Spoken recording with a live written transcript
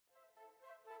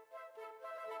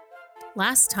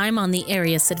Last time on the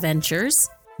Arius Adventures.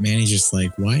 Manny's just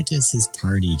like, why does his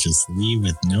party just leave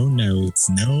with no notes,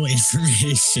 no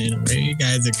information, where you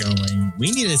guys are going?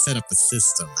 We need to set up a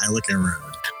system. I look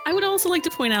around. I would also like to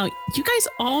point out, you guys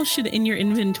all should in your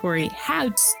inventory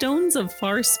have stones of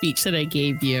far speech that I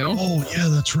gave you. Oh, yeah,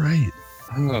 that's right.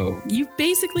 Oh. You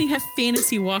basically have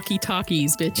fantasy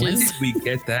walkie-talkies, bitches. When did we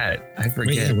get that? I Wait,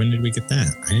 forget. yeah, when did we get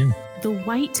that? I didn't. The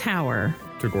White Tower.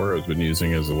 Tagoro's been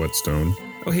using as a whetstone.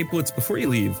 Oh, hey, Blitz, before you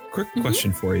leave, quick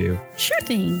question for you. Sure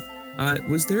thing.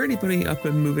 Was there anybody up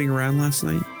and moving around last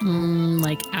night?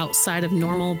 Like outside of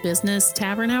normal business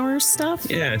tavern hours stuff?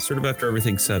 Yeah, sort of after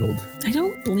everything settled. I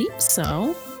don't believe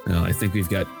so. No, I think we've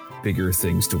got bigger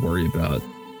things to worry about.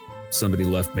 Somebody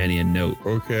left Manny a note.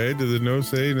 Okay, did the note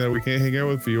say that we can't hang out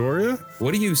with Fioria?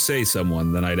 What do you say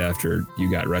someone the night after you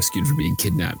got rescued from being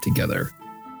kidnapped together?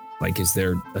 Like, is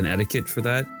there an etiquette for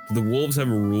that? Do the wolves have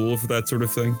a rule for that sort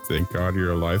of thing? Thank God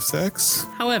you're alive, Sex.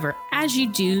 However, as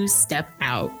you do step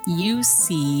out, you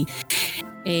see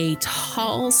a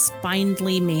tall,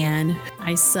 spindly man.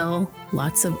 I sell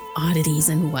lots of oddities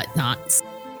and whatnots.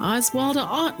 Oswald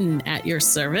Otten at your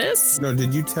service. No,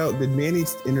 did Manny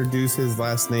introduce his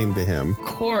last name to him? Of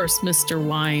course, Mr.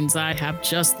 Wines, I have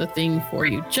just the thing for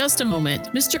you. Just a moment.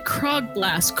 Mr.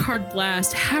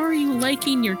 Cardblast, how are you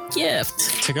liking your gift?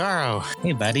 Tagoro,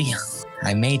 hey, buddy.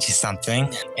 I made you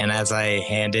something. And as I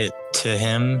hand it to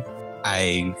him,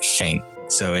 I faint.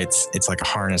 So it's like a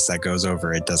harness that goes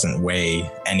over. It doesn't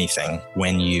weigh anything.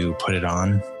 When you put it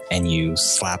on and you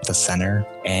slap the center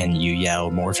and you yell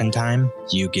Morphin time,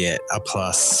 you get a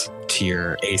plus to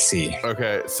your AC.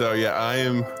 Okay, so yeah, I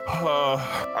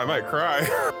might cry.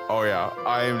 Oh yeah,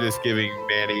 I am just giving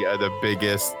Manny the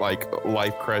biggest,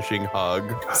 life-crushing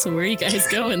hug. So where are you guys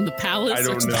going? The palace? I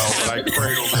don't know, but I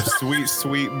cradle the sweet,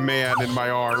 sweet man in my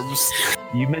arms.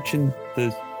 You mentioned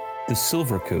the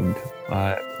Silver Kund.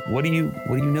 What do you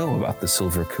know about the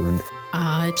Silver Kund?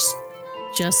 It's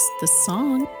just the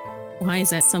song. Why,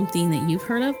 is that something that you've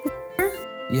heard of before?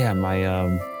 Yeah,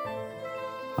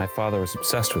 my father was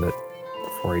obsessed with it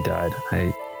before he died.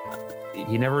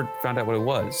 He never found out what it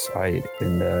was.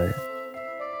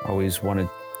 Always wanted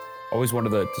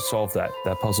to solve that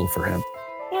puzzle for him.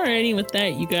 Alrighty, with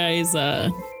that, you guys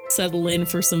settle in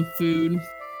for some food,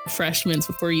 refreshments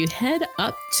before you head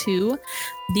up to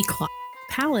the Clock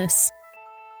Palace.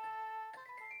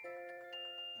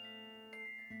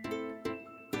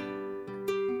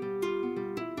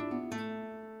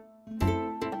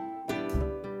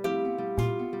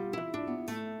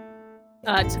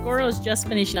 Tagoro is just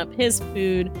finishing up his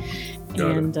food,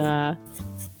 and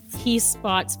he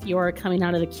spots Fiora coming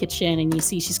out of the kitchen, and you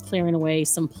see she's clearing away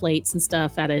some plates and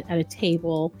stuff at a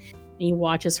table, and he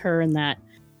watches her and that,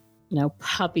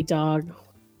 puppy dog,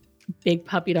 big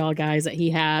puppy dog eyes that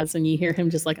he has, and you hear him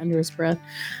just under his breath,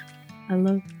 I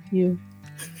love you.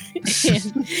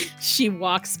 And she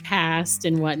walks past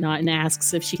and whatnot and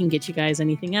asks if she can get you guys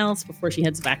anything else before she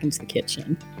heads back into the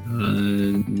kitchen.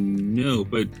 No,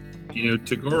 but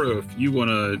Tagoro, if you want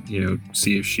to,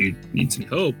 see if she needs any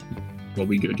help while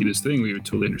we go do this thing, we would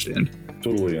totally understand.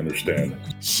 Totally understand.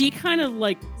 She kind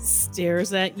of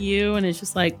stares at you and is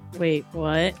just like, wait,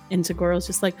 what? And Tagoro's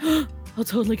just like, oh, I'll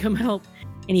totally come help.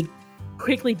 And he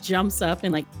quickly jumps up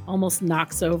and almost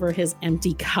knocks over his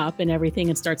empty cup and everything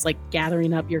and starts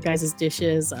gathering up your guys'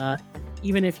 dishes.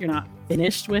 Even if you're not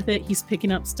finished with it, he's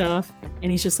picking up stuff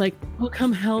and he's just like, oh,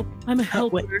 come help. I'm a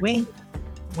helper.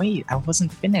 Wait, I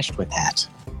wasn't finished with that.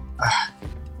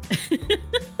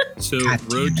 So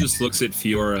Rode just looks at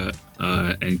Fiora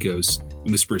and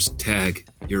whispers, "Tag,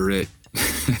 you're it."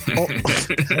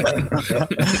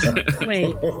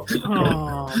 Wait.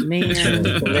 Oh, man.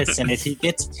 Listen, if he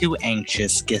gets too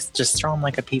anxious, just throw him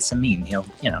like a piece of meat. He'll,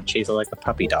 chase it like a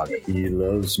puppy dog. He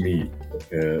loves meat,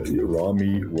 raw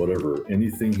meat, whatever.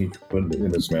 Anything he can put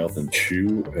in his mouth and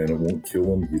chew and it won't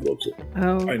kill him, he loves it.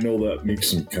 Oh. I know that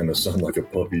makes him kind of sound like a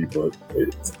puppy, but,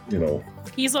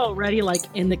 He's already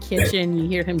in the kitchen. You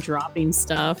hear him dropping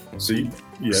stuff. See?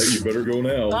 Yeah, you better go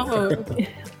now. Oh.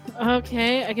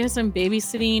 Okay, I guess I'm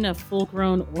babysitting a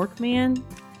full-grown orc man.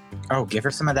 Oh, give her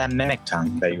some of that mimic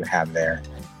tongue that you have there.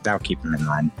 That'll keep him in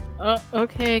line.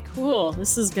 Okay, cool.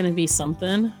 This is gonna be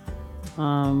something.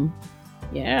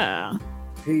 Yeah.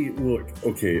 Hey, look,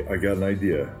 okay, I got an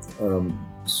idea.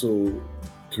 So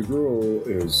Tagoro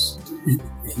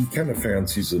he kind of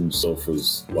fancies himself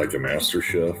as like a master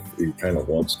chef. He kind of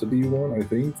wants to be one, I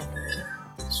think.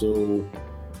 So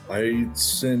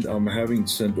I'm having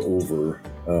sent over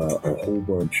a whole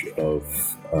bunch of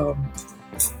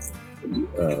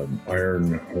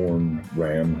iron horn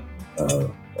ram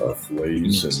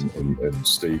fillets and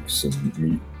steaks and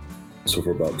meat So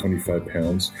for about 25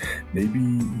 pounds, maybe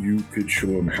you could show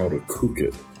him how to cook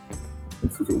it.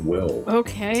 And cook it well.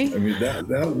 Okay. I mean, that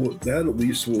at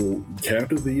least will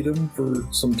captivate him for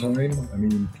some time. I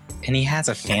mean, And he has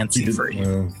a fancy for you.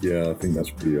 well, yeah, I think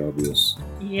that's pretty obvious.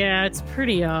 Yeah, it's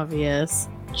pretty obvious.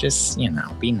 Just,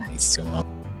 be nice to him.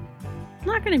 I'm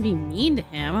not going to be mean to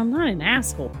him. I'm not an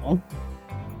asshole.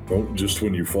 Oh, just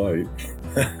when you fight.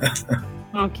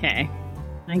 Okay.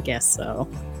 I guess so.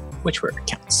 Which word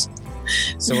counts?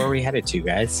 So where are we headed to,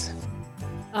 guys?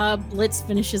 Blitz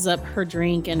finishes up her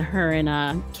drink, and her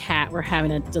and Kat were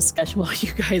having a discussion while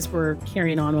you guys were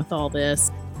carrying on with all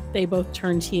this. They both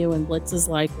turn to you, and Blitz is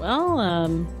like, well,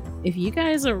 if you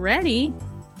guys are ready,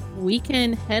 we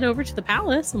can head over to the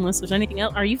palace unless there's anything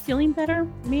else. Are you feeling better,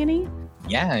 Manny?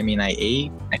 Yeah, I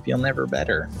ate. I feel never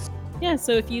better. Yeah,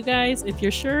 so if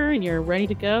you're sure and you're ready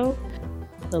to go,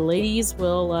 the ladies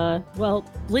will,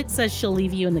 Blitz says she'll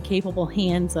leave you in the capable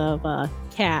hands of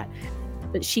Kat,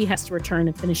 but she has to return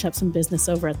and finish up some business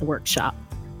over at the workshop.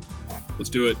 Let's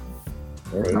do it.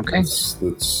 All right. Okay. Let's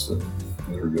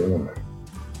there we go.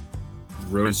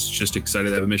 Rose just excited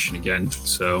to have a mission again,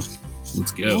 so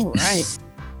let's go. All right.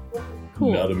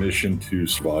 Cool. Not a mission to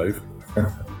survive.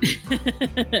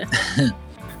 I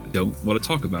don't want to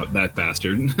talk about that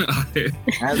bastard.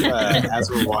 As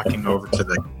we're walking over to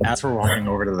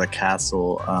the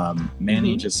castle,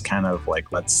 Manny just kind of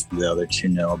lets the other two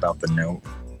know about the note,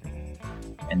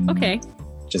 and Okay.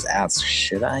 just asks,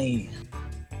 should I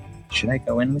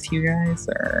go in with you guys,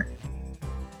 or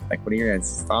what are your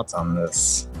guys' thoughts on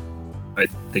this? I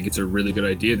think it's a really good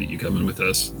idea that you come in with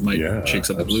us. Might Yeah, shake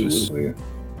something loose. absolutely.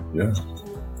 Yeah.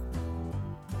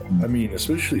 I mean,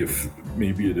 especially if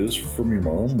maybe it is from your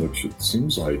mom, which it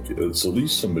seems like it's at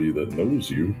least somebody that knows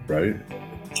you, right?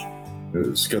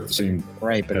 It's got the same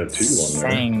Right, but it's tattoo on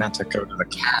there. saying not to go to the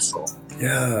castle.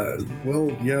 Yeah,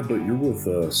 well, yeah, but you're with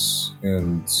us,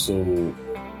 and so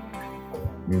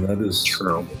I mean that is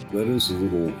True. That is a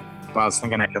little. But I was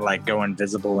thinking I could go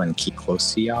invisible and keep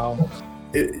close to y'all,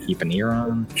 keep an ear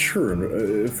on.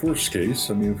 Sure, if worst case,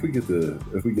 I mean, if we get the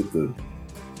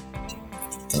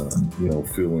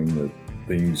feeling that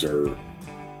things are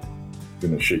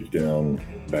going to shake down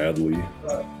badly,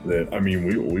 then I mean,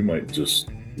 we might just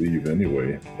leave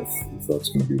anyway if that's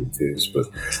going to be the case. But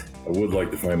I would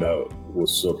like to find out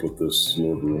what's up with this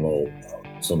Lord Renault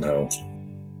somehow.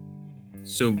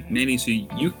 So, Manny, so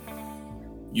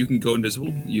you can go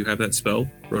invisible? You have that spell?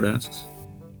 Rode asks.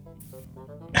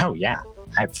 Oh yeah,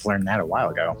 I've learned that a while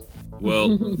ago.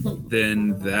 Well,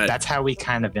 then That's how we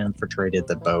kind of infiltrated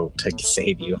the boat to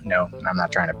save you. No, I'm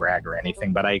not trying to brag or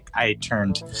anything, but I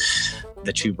turned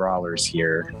the two brawlers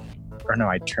here, or no,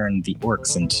 I turned the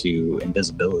orcs into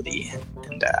invisibility,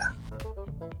 and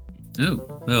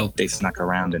Oh, well, they snuck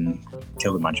around and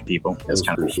killed a bunch of people. It was That's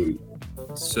kind of pretty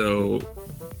cool. sweet. so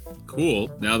cool.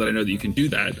 Now that I know that you can do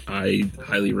that, I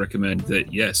highly recommend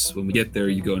that, yes, when we get there,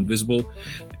 you go invisible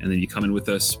and then you come in with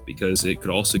us, because it could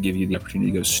also give you the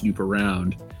opportunity to go snoop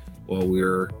around while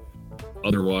we're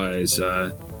otherwise,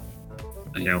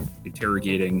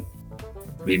 interrogating.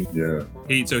 I mean, Yeah.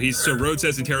 so Rhodes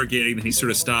says interrogating, then he sort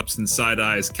of stops and side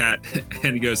eyes Kat,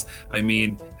 and he goes, I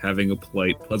mean, having a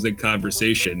polite, pleasant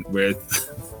conversation with.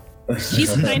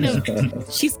 She's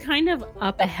kind of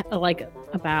up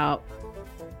about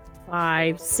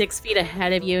 5-6 feet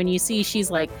ahead of you, and you see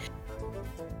she's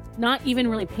not even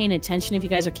really paying attention if you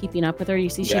guys are keeping up with her. You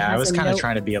see she Yeah, has I was a kind of note-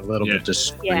 trying to be a little bit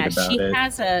discreet Yeah,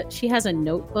 about it. she has a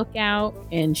notebook out,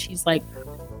 and she's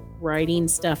writing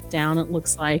stuff down, it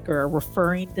looks like, or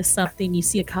referring to something. You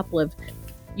see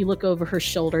you look over her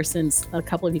shoulder, since a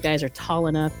couple of you guys are tall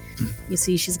enough. You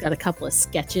see she's got a couple of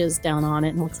sketches down on it,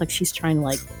 and it looks like she's trying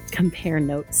to compare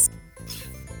notes.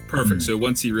 Perfect. So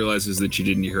once he realizes that you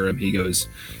didn't hear him, he goes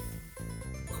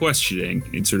questioning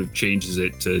and sort of changes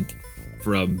it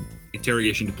from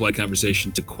interrogation to polite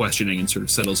conversation to questioning, and sort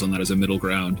of settles on that as a middle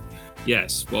ground.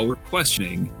 Yes, while we're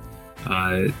questioning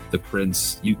the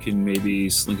prince, you can maybe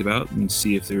slink about and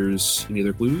see if there's any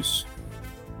other clues.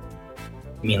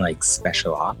 You mean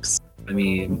special ops? I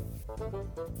mean,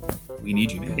 we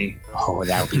need you, Manny. Oh,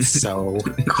 that would be so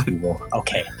cool.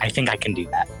 Okay, I think I can do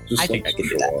that. Just I think I can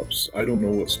do that. special ops. I don't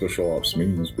know what special ops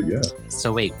means, but yeah.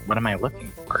 So wait, what am I looking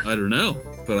for? I don't know,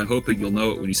 but I'm hoping you'll know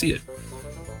it when you see it.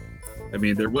 I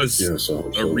mean, there was Yes, I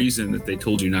hope a so. reason that they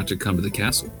told you not to come to the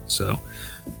castle. So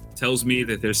tells me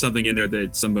that there's something in there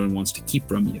that someone wants to keep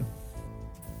from you.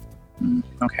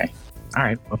 Okay. All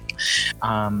right.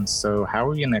 Well, so how are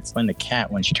we going to explain to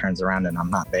Kat when she turns around and I'm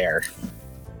not there?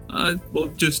 Well,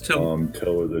 just tell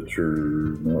Tell her that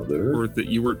you're not there. her that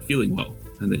you weren't feeling well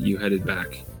and that you headed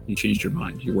back. You changed your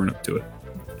mind. You weren't up to it.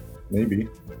 Maybe.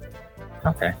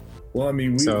 Okay. Well, I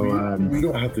mean, So, we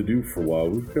don't have to do for a while.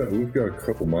 We've got a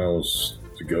couple miles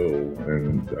to go,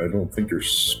 and I don't think your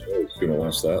spell is going to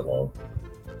last that long.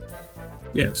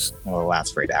 Yes. It'll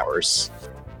last for 8 hours.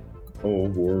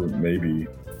 Oh, or maybe.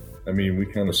 I mean, we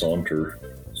kind of saunter,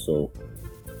 so.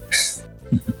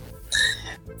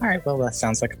 All right. Well, that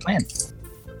sounds like a plan.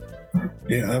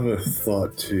 Yeah, I have a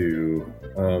thought too.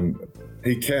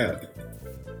 Hey, Kat.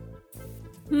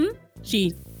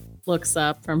 She looks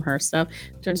up from her stuff,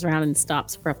 turns around and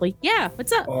stops abruptly. Yeah,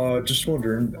 what's up? Just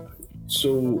wondering.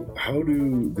 So, how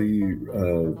do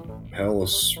the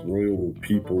palace royal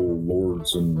people,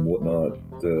 lords, and whatnot,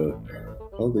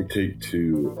 how do they take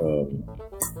to,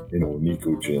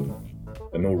 Nikojin?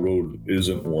 I know Road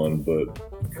isn't one, but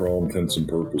for all intents and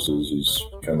purposes, he's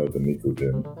kind of a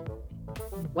Nikojin.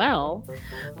 Well,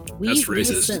 we That's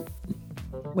racist.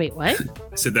 Wait, what?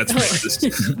 I said that's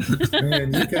racist.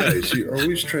 Man, you guys, you're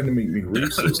always trying to make me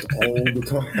racist all the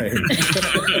time.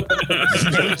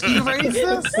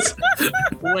 Racist?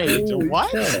 Wait, Holy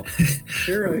what? cow.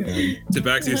 Here I am.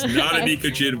 Tabaxi is not a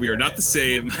Nikojin. We are not the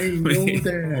same. I know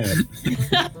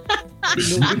that.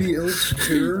 Nobody else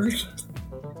cares.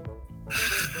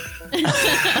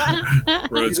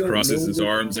 Rhodes They don't crosses know his what-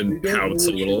 arms they and don't know pouts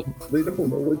a what little. They don't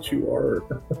know what you are.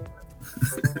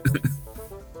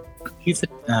 He's a.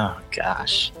 Oh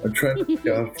gosh. I'm trying to look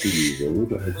after you,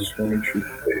 Road. I just want to make sure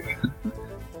you're safe.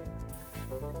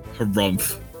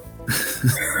 Harumph.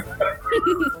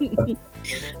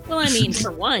 Well, I mean,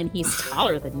 for one, he's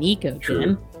taller than Nico Sure.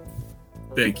 Jin.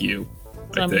 Thank you.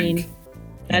 So, I mean,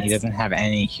 And he that's doesn't have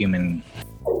any human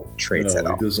traits at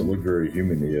No, all. he doesn't look very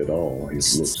human-y at all. He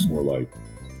looks more like,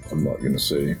 I'm not going to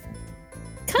say.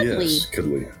 cuddly. Yes,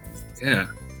 cuddly. Yeah.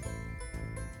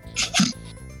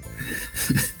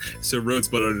 So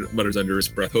Rhodes mutters under his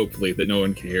breath, hopefully that no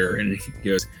one can hear, and he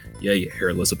goes, "Yeah, you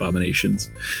hairless abominations."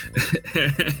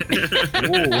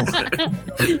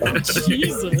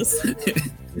 Jesus. He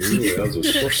really has a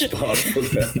sore spot for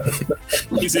that.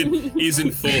 he's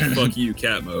in full fuck you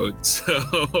cat mode. So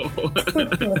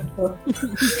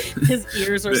His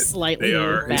ears are slightly they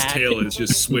are. moved His back, tail is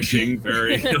just swishing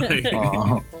very. Like,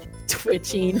 Oh,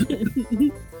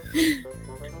 twitching.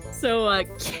 So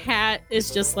Kat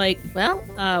is just like, well,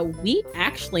 we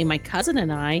actually, my cousin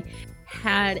and I,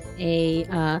 had a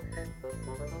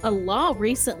law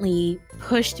recently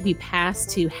pushed to be passed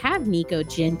to have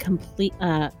Nikojin complete,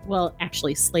 well,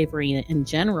 actually slavery in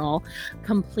general,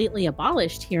 completely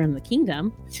abolished here in the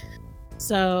kingdom.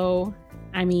 So,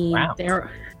 I mean, Wow. there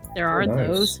are Nice.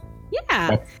 those.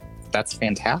 Yeah, that's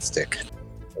fantastic.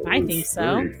 I It was think so.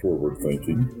 Very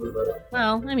forward-thinking.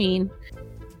 well, I mean,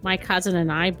 my cousin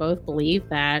and I both believe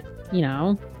that, you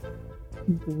know,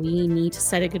 we need to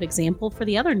set a good example for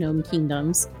the other gnome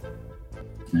kingdoms.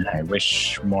 And I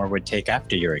wish more would take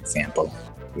after your example.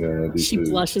 Yeah, I do She too.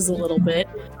 blushes a little bit.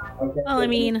 Well, I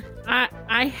mean,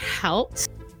 I helped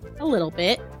a little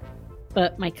bit,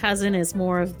 but my cousin is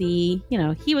more of the, you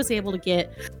know, he was able to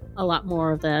get a lot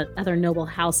more of the other noble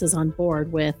houses on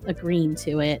board with agreeing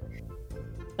to it.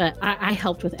 But I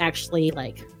helped with actually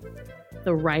like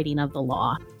the writing of the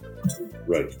law.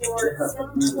 Right.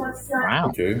 Wow,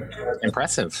 Okay.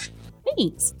 impressive.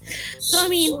 Thanks. So I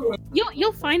mean,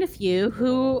 you'll find a few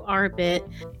who are a bit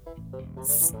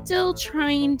still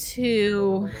trying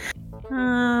to,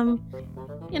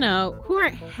 you know, who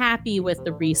aren't happy with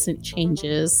the recent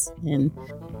changes in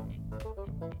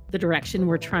the direction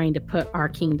we're trying to put our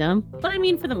kingdom. But I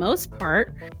mean, for the most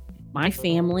part, my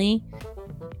family,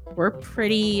 we're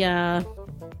pretty,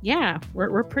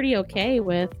 we're pretty okay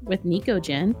with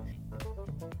Nikojin.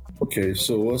 Okay,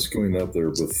 so us going up there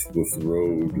with the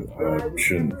road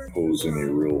shouldn't pose any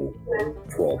real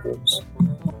problems.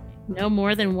 No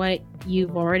more than what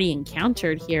you've already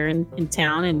encountered here in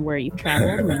town and where you've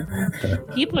traveled. And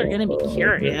people are going to be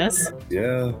curious.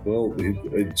 Yeah, well,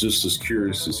 just as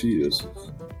curious as he is.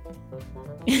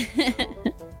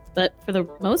 But for the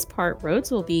most part,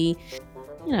 Rhodes will be,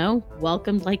 you know,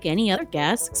 welcomed like any other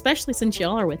guest, especially since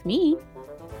y'all are with me.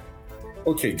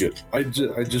 Okay, good. I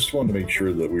just wanted to make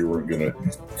sure that we weren't going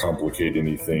to complicate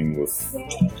anything with,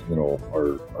 you know,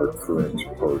 our current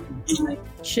party.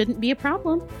 Shouldn't be a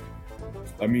problem.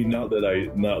 I mean, not that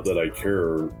I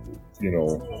care, you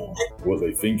know, what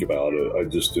they think about it. I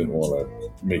just didn't want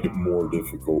to make it more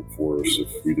difficult for us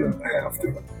if we didn't have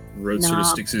to. Rhodes sort of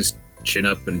Nah. sticks his chin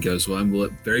up and goes, "Well, I'm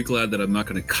very glad that I'm not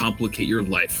going to complicate your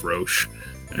life, Roche."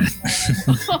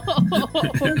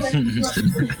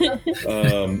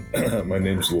 My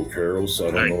name's Lucaros.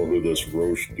 I don't know who this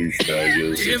Roche douchebag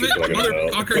is that Damn you're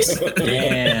it, talking about.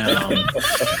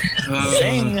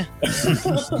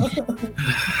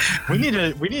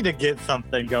 Damn. We need to get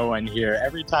something going here.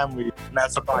 Every time we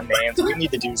mess up on names, we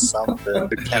need to do something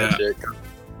to catch it.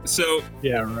 So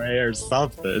Yeah, right, or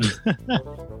something.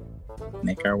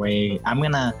 Make our way.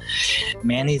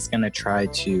 Manny's gonna try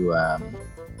to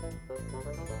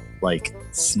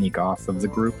sneak off of the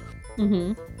group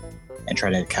Mm-hmm. and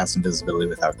try to cast invisibility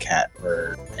without Cat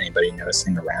or anybody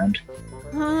noticing around.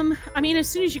 I mean, as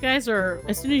soon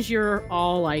as you're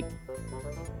all like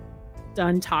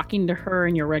done talking to her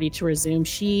and you're ready to resume,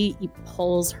 she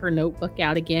pulls her notebook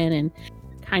out again and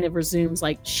kind of resumes.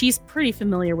 Like, she's pretty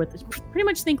familiar with this. Pretty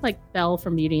much think like Belle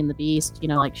from Beauty and the Beast, you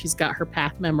know, like she's got her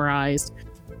path memorized.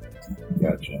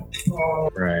 Gotcha.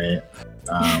 Right.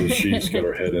 So she's got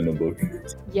her head in a book.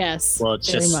 Yes. Well, it's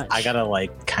very just much. I gotta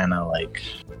kind of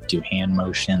do hand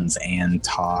motions and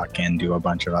talk and do a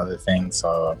bunch of other things.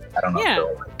 So I don't know Yeah. if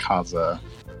it'll cause a.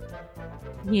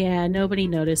 Yeah, nobody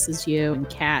notices you, and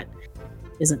Cat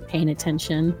isn't paying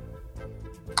attention.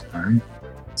 All right.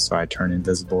 So I turn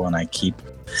invisible and I keep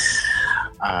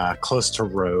close to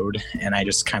Road, and I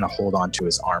just kind of hold on to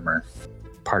his armor,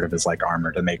 part of his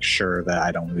armor, to make sure that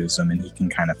I don't lose him, and he can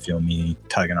kind of feel me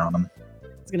tugging on him. I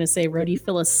was gonna say, Rode, you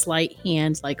feel a slight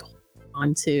hand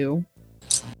onto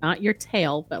not your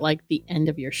tail, but the end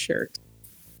of your shirt.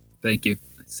 thank you.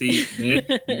 See,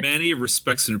 Manny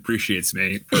respects and appreciates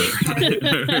me. man.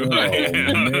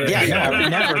 Yeah, no, I would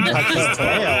never touch his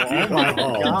tail. Oh my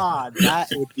god, that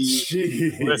would be.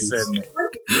 Jeez. Listen,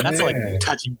 that's like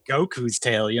touching Goku's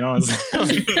tail. You know what I'm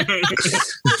saying?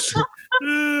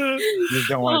 You just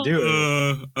don't want to do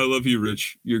it. I love you,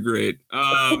 Rich. You're great.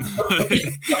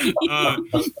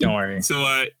 Don't worry. So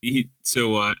I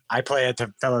play a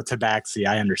fellow Tabaxi.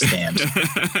 I understand.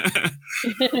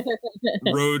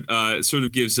 Road sort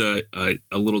of gives a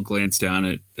little glance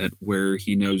down at where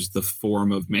he knows the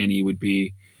form of Manny would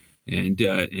be, and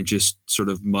just sort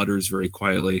of mutters very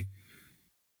quietly,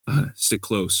 "Stick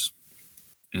close,"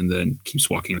 and then keeps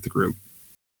walking with the group.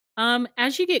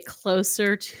 As you get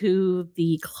closer to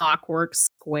the Clockwork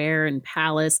Square and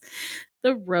Palace,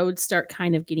 the roads start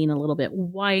kind of getting a little bit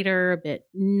wider, a bit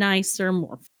nicer,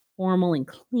 more formal and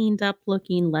cleaned up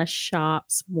looking, less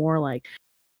shops, more like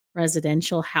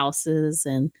residential houses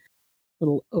and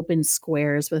little open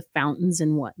squares with fountains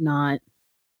and whatnot.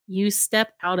 You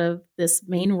step out of this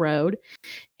main road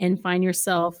and find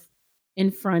yourself in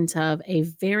front of a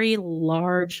very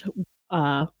large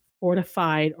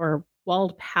fortified or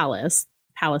walled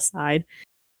palisade.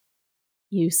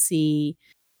 You see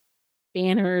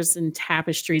banners and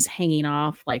tapestries hanging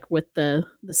off, with the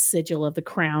sigil of the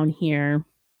crown here.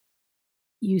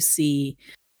 You see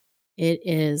it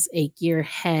is a gear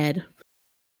head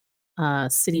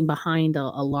sitting behind a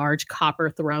large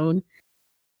copper throne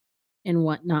and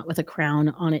whatnot, with a crown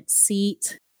on its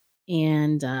seat.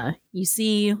 And you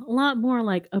see a lot more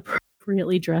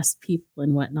appropriately dressed people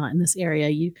and whatnot in this area.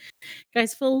 You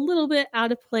guys feel a little bit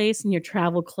out of place in your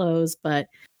travel clothes, but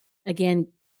again,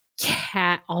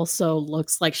 Kat also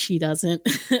looks like she doesn't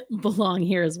belong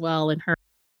here as well in her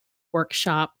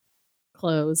workshop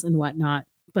clothes and whatnot.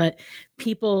 But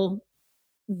people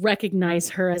recognize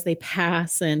her as they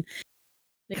pass, and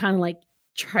they kind of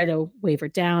try to wave her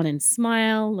down and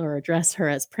smile or address her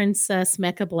as Princess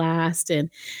Mecha Blast, and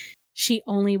she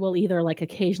only will either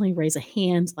occasionally raise a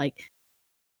hand,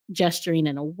 gesturing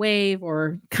in a wave,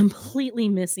 or completely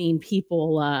missing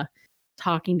people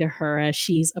talking to her as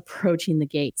she's approaching the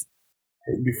gates.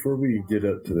 Hey, before we get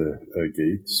up to the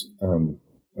gates, I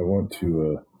want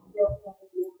to.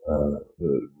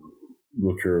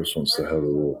 Lucaros wants to have a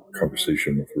little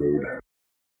conversation with Rode.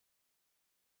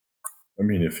 I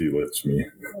mean, if he lets me.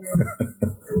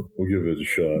 We'll give it a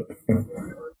shot.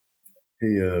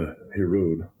 Hey,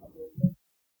 Rode.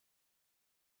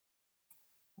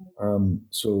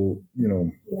 So,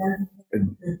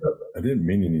 I didn't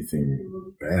mean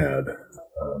anything bad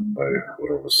by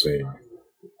what I was saying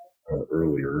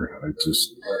earlier.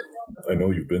 I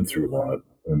know you've been through a lot,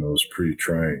 and it was pretty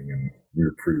trying, and we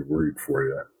were pretty worried for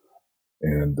you.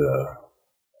 And,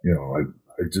 I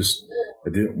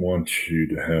didn't want you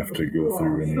to have to go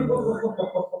through any more,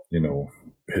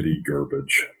 petty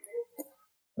garbage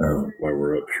while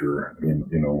we're up here. I mean,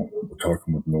 we're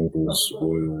talking with nobles,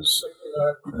 royals.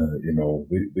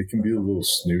 They can be a little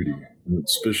snooty,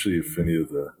 especially if any of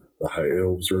the high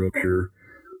elves are up here.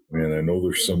 I mean, I know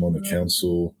there's some on the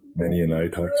council. Manny and I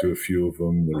talked to a few of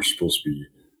them that are supposed to be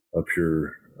up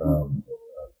here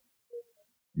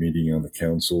meeting on the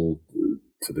council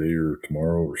today or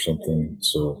tomorrow or something.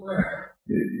 So,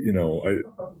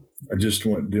 I just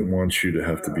didn't want you to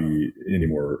have to be any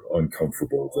more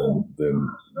uncomfortable than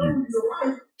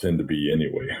you tend to be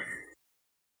anyway.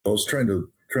 I was trying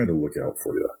to look out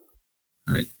for you.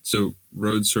 All right. So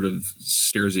Rhodes sort of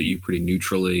stares at you pretty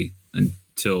neutrally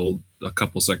until a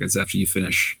couple seconds after you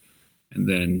finish, and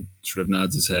then sort of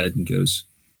nods his head and goes,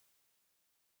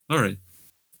 "All right,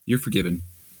 you're forgiven."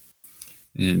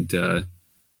 And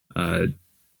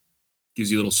gives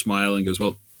you a little smile and goes,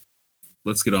 "Well,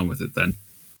 let's get on with it then."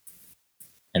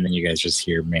 And then you guys just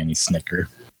hear Manny snicker.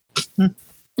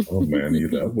 Oh, Manny,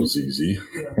 that was easy.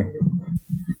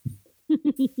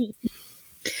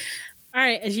 All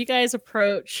right, as you guys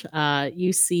approach,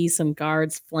 you see some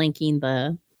guards flanking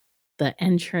the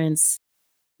entrance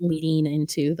leading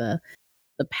into the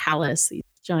palace, these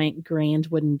giant grand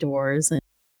wooden doors, and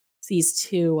these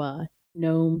two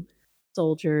gnome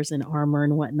soldiers in armor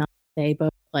and whatnot. They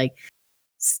both like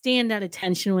stand at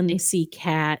attention when they see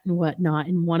Cat and whatnot,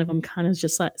 and one of them kind of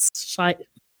just like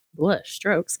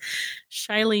strokes.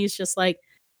 Shyly is just like,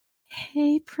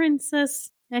 "Hey,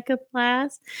 Princess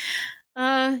Ecoplas,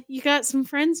 you got some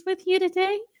friends with you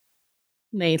today?"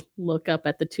 And they look up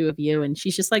at the two of you, and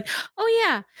she's just like, "Oh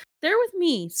yeah, they're with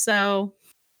me, so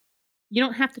you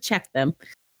don't have to check them."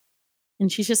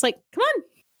 And she's just like, "Come on."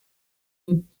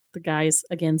 And the guys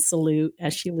again salute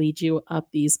as she leads you up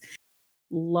these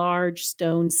large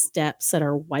stone steps that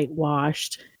are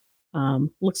whitewashed.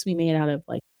 Looks to be made out of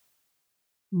like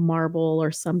marble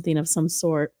or something of some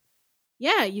sort.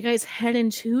 Yeah, you guys head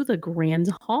into the grand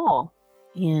hall,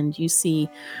 and you see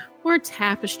more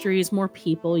tapestries, more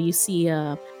people. You see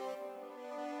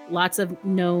lots of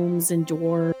gnomes and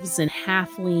dwarves and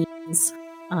halflings.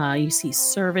 You see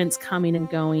servants coming and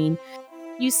going.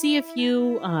 You see a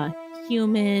few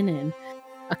human and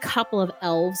a couple of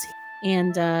elves,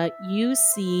 and you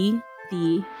see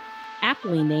the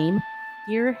aptly named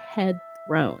Gearhead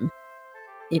Throne.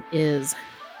 It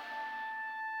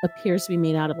appears to be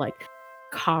made out of like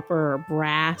copper or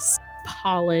brass,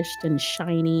 polished and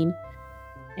shining.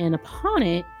 And upon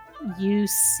it, you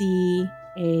see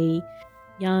a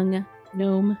young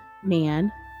gnome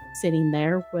man sitting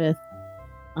there with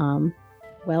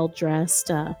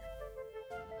well-dressed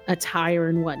attire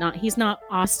and whatnot. He's not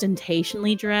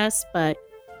ostentatiously dressed, but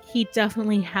he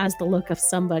definitely has the look of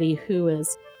somebody who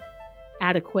is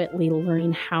adequately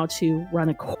learning how to run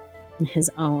a court on his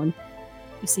own.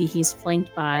 You see he's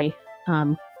flanked by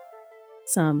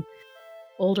some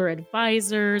older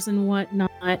advisors and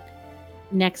whatnot.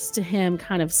 Next to him,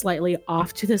 kind of slightly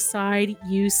off to the side,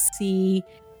 you see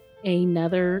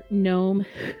another gnome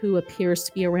who appears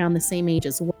to be around the same age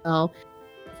as well.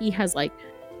 He has like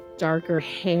darker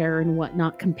hair and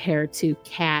whatnot compared to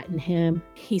Cat and him.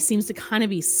 He seems to kind of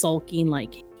be sulking,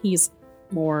 like he's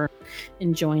more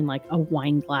enjoying like a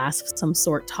wine glass of some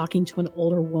sort, talking to an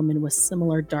older woman with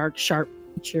similar dark, sharp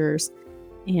features.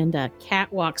 And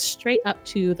Cat walks straight up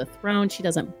to the throne. She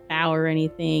doesn't bow or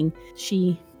anything.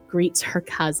 She greets her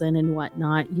cousin and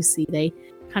whatnot. You see they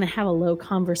kind of have a low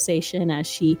conversation as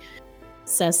she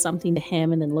says something to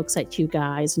him and then looks at you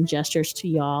guys and gestures to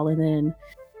y'all, and then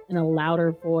in a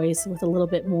louder voice with a little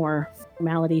bit more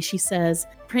formality, she says,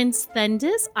 "Prince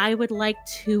Thendis, I would like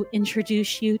to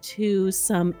introduce you to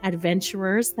some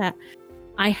adventurers that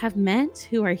I have met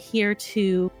who are here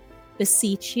to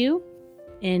beseech you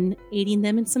in aiding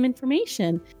them in some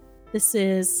information. This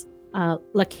is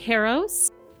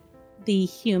Lacaros, the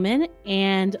human,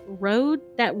 and Road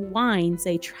That Winds,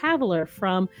 a traveler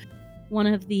from one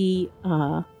of the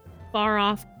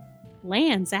far-off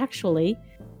lands, actually.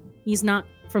 He's not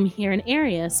from here in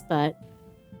Arius, but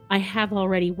I have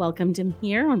already welcomed him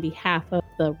here on behalf of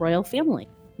the royal family."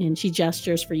 And she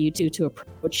gestures for you two to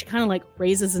approach. She kind of like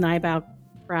raises an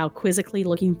eyebrow quizzically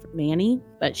looking for Manny,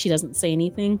 but she doesn't say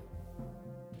anything.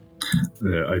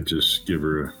 Yeah, I just give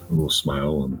her a little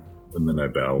smile and then I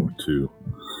bow to,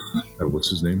 what's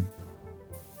his name?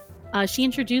 She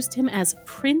introduced him as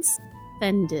Prince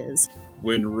Thendis.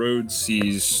 When Rhodes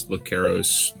sees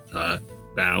Lacaros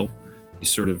bow, he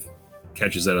sort of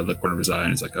catches that out of the corner of his eye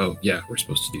and is like, "Oh yeah, we're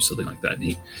supposed to do something like that." And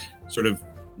he sort of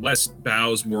less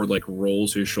bows, more like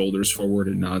rolls his shoulders forward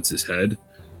and nods his head,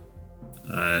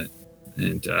 and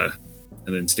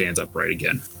then stands upright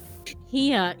again.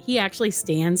 He actually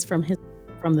stands from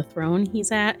the throne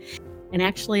he's at, and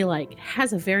actually like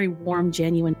has a very warm,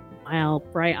 genuine smile,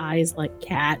 bright eyes like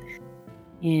Cat,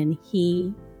 and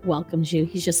he welcomes you.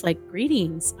 He's just like,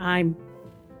 "Greetings. I'm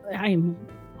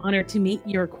honored to meet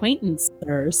your acquaintance,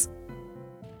 sirs.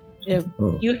 If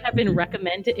you have been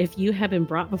recommended, if you have been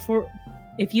brought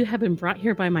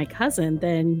here by my cousin,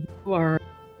 then you are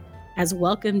as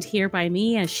welcomed here by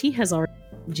me as she has already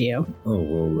welcomed you. Oh,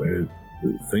 well,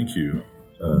 thank you,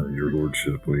 Your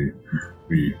Lordship. We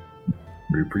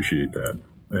appreciate that.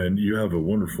 And you have a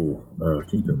wonderful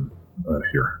kingdom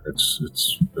here.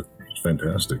 It's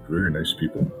fantastic. Very nice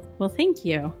people. Well, thank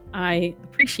you. I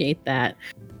appreciate that.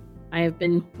 I have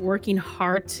been working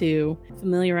hard to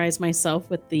familiarize myself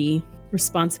with the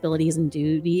responsibilities and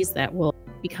duties that will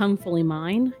become fully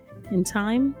mine in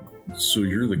time. So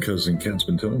you're the cousin Kat's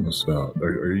been telling us about.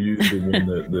 Are you the one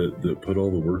that put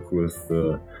all the work with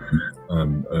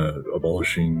on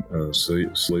abolishing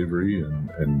slavery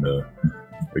and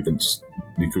against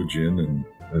Nico Jin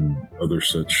and other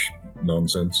such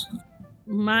nonsense?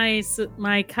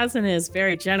 My cousin is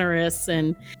very generous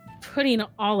and putting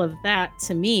all of that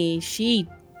to me. She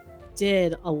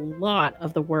did a lot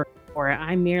of the work for it.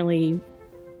 I merely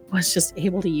was just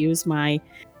able to use my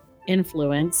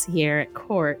influence here at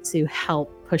court to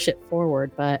help push it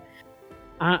forward. But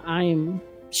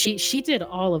she did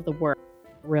all of the work.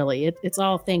 Really, it's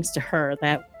all thanks to her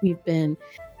that we've been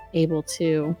able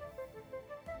to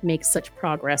make such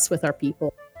progress with our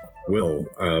people. Well,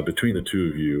 between the two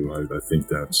of you, I think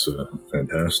that's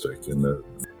fantastic. And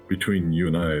between you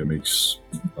and I, it makes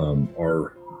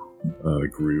our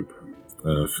group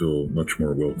feel much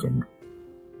more welcome.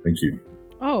 Thank you.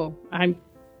 Oh, I'm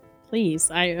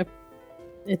pleased.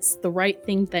 It's the right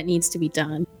thing that needs to be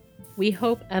done. We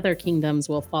hope other kingdoms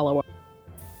will follow up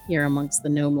here amongst the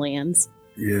gnome lands.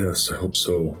 Yes, I hope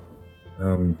so.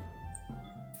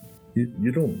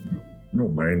 You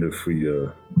don't mind if we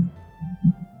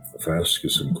ask you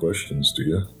some questions, do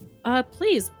you?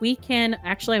 Please, we can.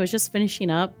 Actually, I was just finishing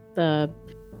up the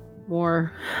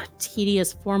more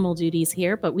tedious formal duties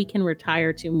here, but we can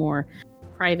retire to more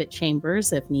private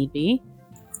chambers if need be.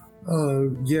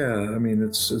 Yeah. I mean,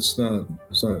 it's not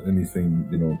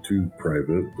anything too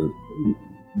private, but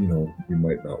you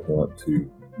might not want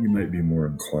to. You might be more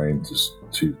inclined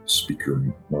to speak your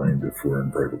mind if we're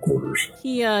in private quarters.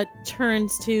 He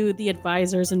turns to the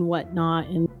advisors and whatnot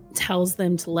and tells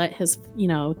them to let his,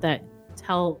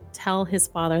 tell his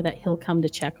father that he'll come to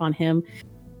check on him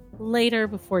later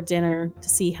before dinner to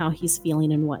see how he's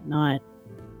feeling and whatnot.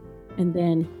 And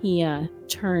then he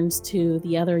turns to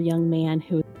the other young man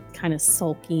who's kind of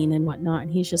sulking and whatnot,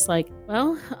 and he's just like,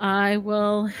 well, I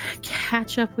will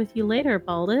catch up with you later,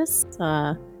 Baldus.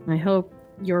 I hope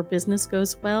your business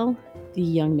goes well. The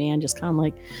young man just kind of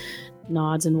like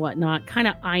nods and whatnot, kind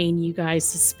of eyeing you guys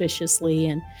suspiciously.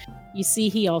 And you see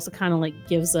he also kind of like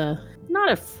gives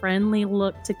not a friendly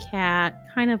look to Kat,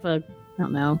 kind of a, I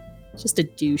don't know, just a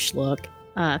douche look.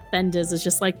 Thendiz is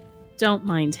just like, don't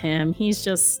mind him. He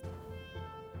just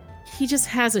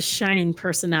has a shining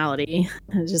personality.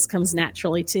 It just comes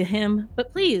naturally to him.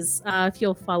 But please, if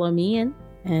you'll follow me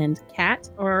and Kat,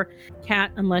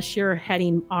 unless you're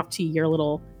heading off to your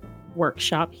little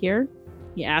workshop here,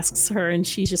 he asks her, and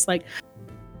she's just like,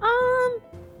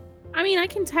 I mean, I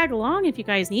can tag along if you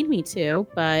guys need me to,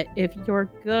 but if you're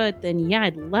good, then yeah,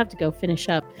 I'd love to go finish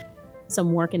up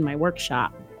some work in my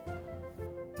workshop.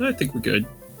 I think we're good.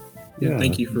 Yeah.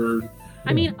 Thank you for...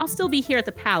 I mean, I'll still be here at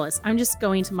the palace. I'm just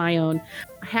going to my own.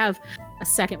 I have a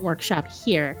second workshop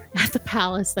here at the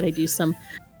palace that I do some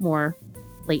more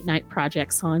late night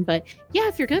projects on. But yeah,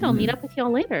 if you're good, I'll meet up with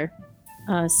y'all later.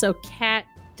 So Kat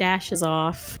dashes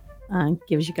off,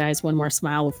 gives you guys one more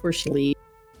smile before she leaves.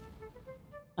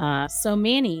 So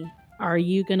Manny, are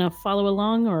you going to follow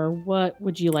along, or what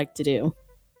would you like to do?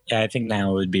 Yeah, I think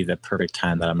now would be the perfect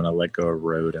time that I'm going to let go of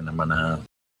Road and I'm going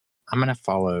to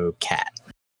follow Kat.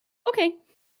 Okay.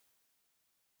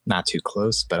 Not too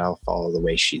close, but I'll follow the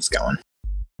way she's going.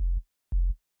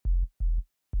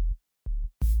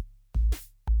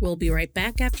 We'll be right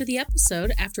back after the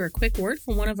episode after a quick word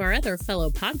from one of our other fellow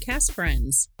podcast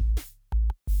friends.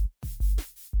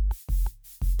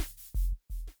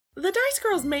 The Dice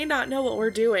Girls may not know what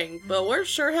we're doing, but we're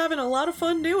sure having a lot of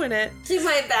fun doing it. Do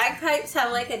my bagpipes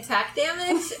have like attack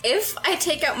damage? If I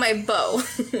take out my bow,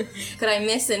 could I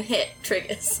miss and hit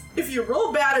triggers? If you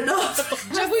roll bad enough.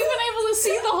 Have we been able to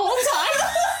see the whole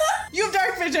time? You have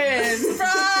dark vision!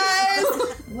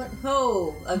 Surprise! What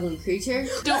ho, ugly creature?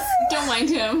 Don't mind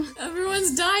him.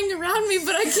 Everyone's dying around me,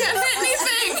 but I can't hit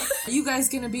anything. Are you guys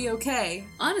gonna be okay?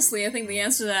 Honestly, I think the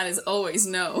answer to that is always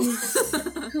no.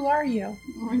 Who are you?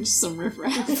 We're just some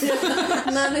riffraff.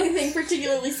 Not anything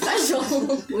particularly special.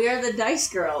 We are the Dice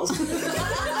Girls.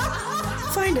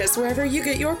 Find us wherever you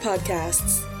get your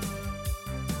podcasts.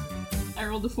 I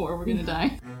rolled a 4, we're gonna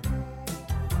die.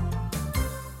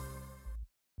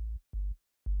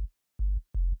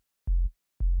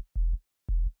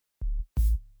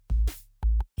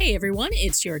 Hey Hey everyone,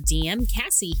 it's your DM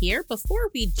Cassie here. Before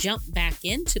we jump back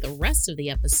into the rest of the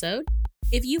episode,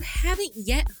 if you haven't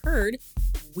yet heard,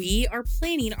 we are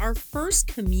planning our first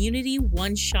community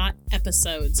one-shot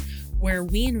episodes where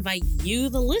we invite you,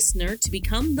 the listener, to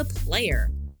become the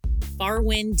player.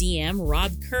 Farwind DM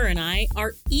Rob Kerr and I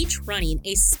are each running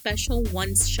a special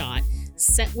one-shot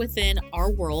set within our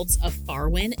worlds of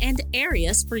Farwind and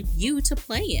Arius for you to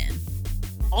play in.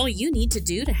 All you need to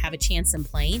do to have a chance in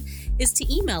playing is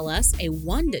to email us a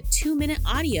 1 to 2 minute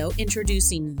audio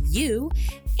introducing you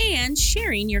and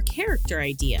sharing your character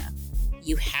idea.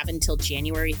 You have until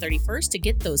January 31st to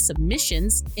get those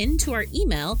submissions into our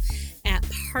email at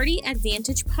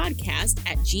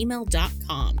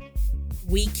partyadvantagepodcast@gmail.com.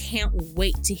 We can't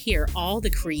wait to hear all the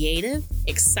creative,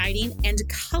 exciting, and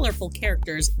colorful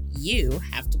characters you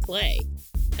have to play.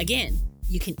 Again,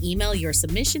 you can email your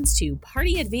submissions to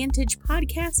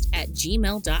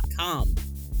partyadvantagepodcast@gmail.com.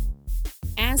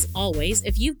 As always,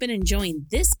 if you've been enjoying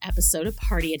this episode of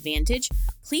Party Advantage,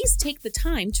 please take the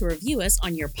time to review us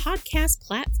on your podcast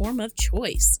platform of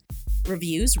choice.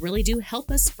 Reviews really do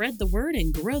help us spread the word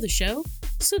and grow the show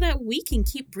so that we can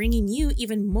keep bringing you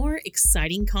even more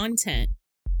exciting content.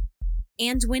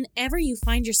 And whenever you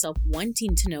find yourself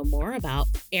wanting to know more about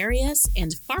Arius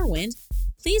and Farwind,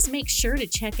 please make sure to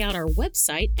check out our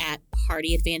website at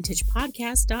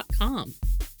partyadvantagepodcast.com.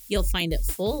 You'll find it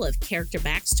full of character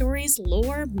backstories,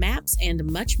 lore, maps, and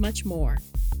much, much more.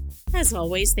 As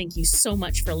always, thank you so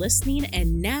much for listening,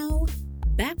 and now,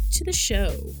 back to the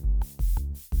show.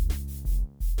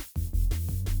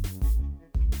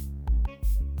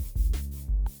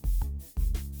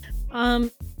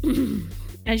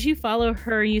 As you follow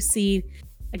her, you see,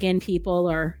 again, people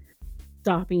are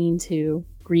stopping to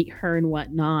greet her and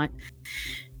whatnot.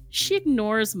 She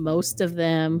ignores most of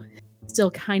them,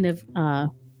 still kind of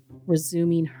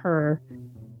resuming her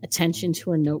attention to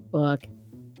her notebook.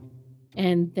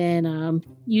 And then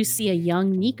you see a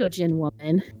young Nikojin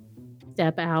woman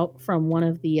step out from one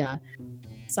of the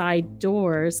side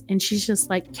doors, and she's just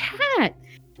like, "Cat,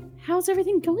 how's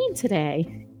everything going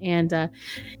today?" And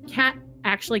Cat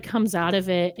actually comes out of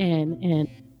it and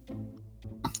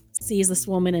sees this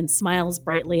woman and smiles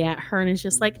brightly at her and is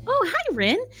just like, "Oh, hi,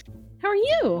 Rin. How are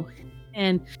you?"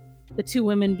 And the two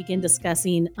women begin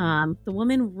discussing. The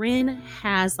woman, Rin,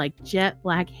 has like jet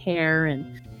black hair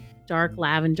and dark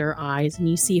lavender eyes, and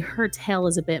you see her tail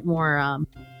is a bit more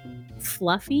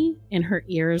fluffy and her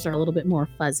ears are a little bit more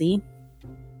fuzzy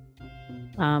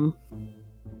and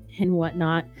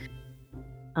whatnot.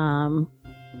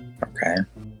 Okay.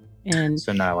 And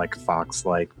so not like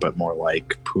fox-like, but more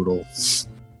like poodle.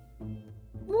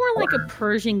 More like a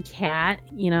Persian cat,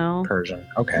 you know? Persian,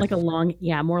 okay. More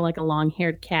like a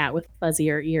long-haired cat with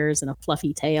fuzzier ears and a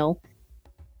fluffy tail.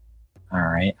 All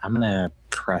right, I'm gonna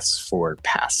press forward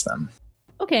past them.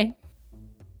 Okay.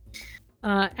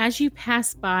 As you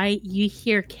pass by, you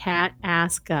hear Cat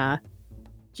ask, they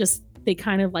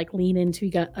kind of like lean into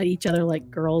each other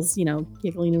like girls, you know,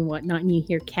 giggling and whatnot, and you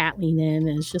hear Cat lean in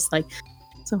and it's just like,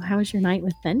 "So how was your night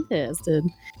with Thendis? Did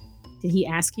he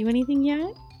ask you anything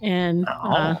yet?" And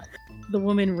the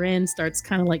woman Rin starts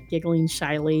kind of like giggling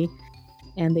shyly,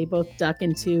 and they both duck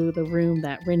into the room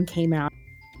that Rin came out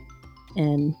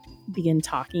and begin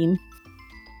talking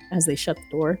as they shut the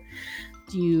door.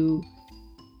 Do you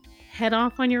head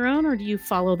off on your own, or do you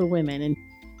follow the women? And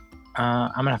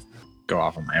I'm gonna go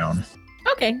off on my own.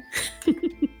 Okay.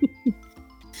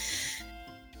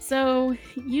 So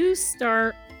you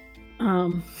start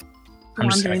I'm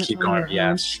just gonna keep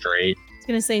going straight. I was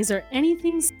gonna say, is there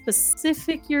anything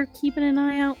specific you're keeping an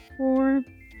eye out for?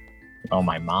 Oh,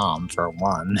 my mom, for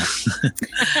one.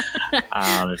 If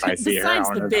I see her, I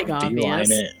Besides the big obvious.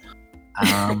 it.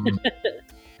 I'm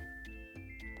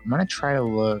gonna try to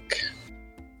look.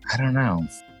 I don't know.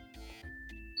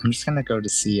 I'm just gonna go to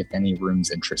see if any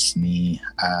rooms interest me.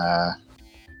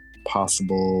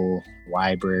 Possible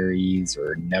libraries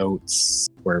or notes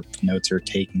where notes are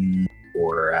taken,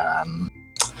 or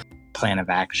plan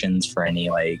of actions for any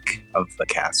like of the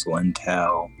castle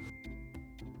intel.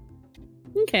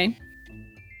 Okay.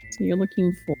 So you're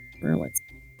looking for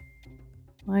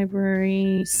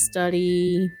library,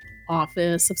 study,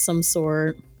 office of some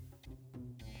sort.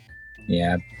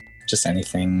 Yeah, just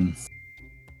anything.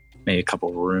 Maybe a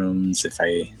couple rooms if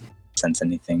I sense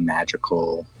anything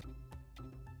magical.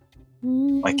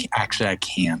 Like, actually, I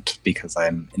can't because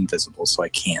I'm invisible, so I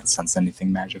can't sense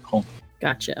anything magical.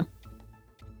 Gotcha.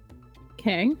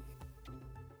 Okay.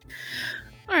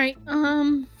 All right.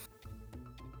 I'll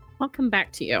come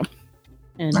back to you,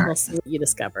 and we'll see what you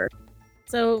discover.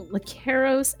 So,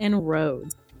 Lacaros and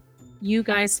Rhodes, you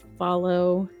guys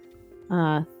follow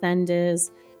Thendis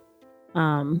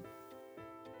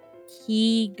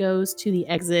He goes to the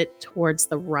exit towards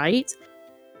the right,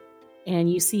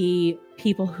 and you see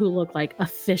people who look like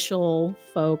official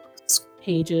folks,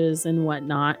 pages and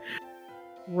whatnot,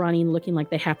 running, looking like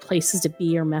they have places to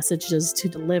be or messages to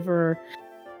deliver.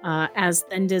 As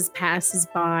Thendiz passes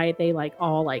by, they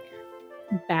all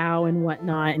bow and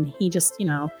whatnot, and he just,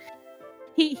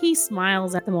 he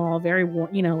smiles at them all, very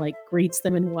warm, greets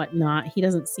them and whatnot. He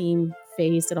doesn't seem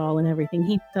phased at all and everything.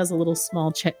 He does a little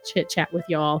small chit chat with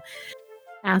y'all,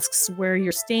 asks where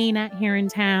you're staying at here in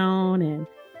town, and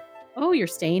you're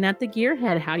staying at the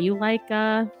Gearhead. How do you like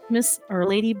Miss or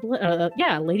Lady Blitz?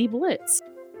 Lady Blitz.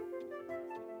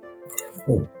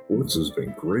 Oh, Blitz has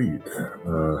been great.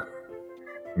 I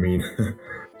mean,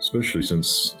 especially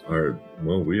since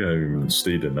we haven't even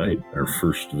stayed a night. Our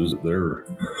first visit there,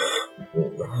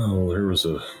 there was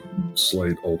a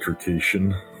slight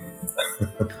altercation.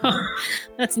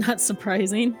 That's not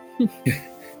surprising.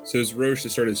 So as Roche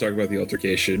has started to talk about the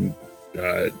altercation,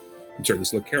 I'm sorry,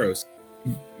 this Locaros.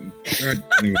 I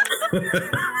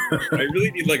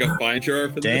really need a fine jar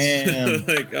for this.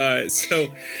 Damn. So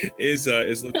as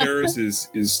Locaros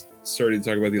is starting to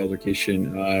talk about the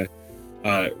altercation,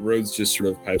 Rhodes just sort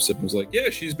of pipes up and was like, yeah,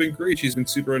 she's been great. She's been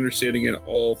super understanding in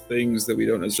all things that we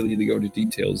don't necessarily need to go into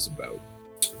details about.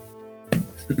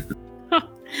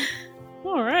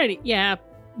 Alrighty. Yeah.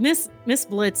 Miss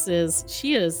Blitz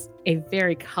is a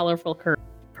very colorful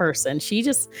person. She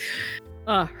just,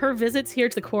 her visits here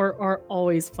to the court are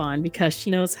always fun because she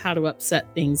knows how to upset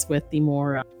things with the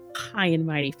more high and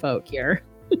mighty folk here.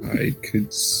 I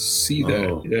could see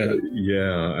that.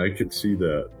 Yeah, I could see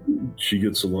that. She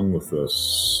gets along with us,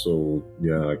 so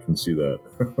yeah, I can see that.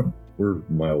 We're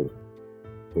mild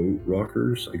boat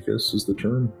rockers, I guess is the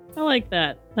term. I like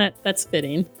that. That's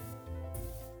fitting.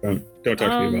 Don't talk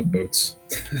to me about boats.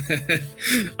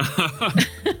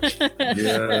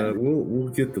 Yeah, we'll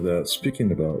get to that.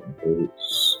 Speaking about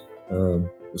boats,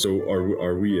 so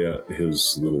are we at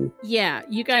his little? Yeah,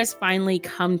 you guys finally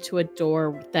come to a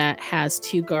door that has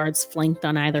two guards flanked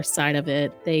on either side of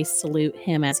it. They salute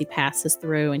him as he passes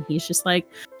through, and he's just like,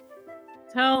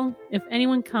 if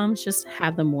anyone comes, just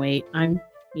have them wait. I'm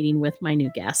meeting with my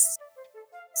new guests.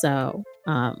 So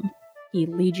he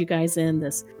leads you guys in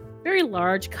this very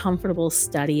large, comfortable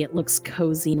study. It looks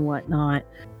cozy and whatnot.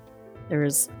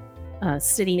 There's a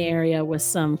sitting area with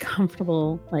some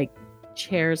comfortable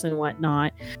chairs and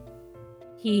whatnot.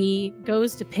 He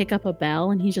goes to pick up a bell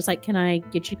and he's just like, can I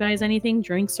get you guys anything,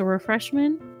 drinks or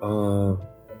refreshment?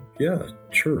 Yeah,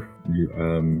 sure.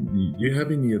 You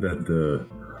have any of that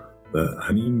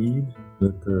honey mead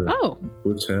that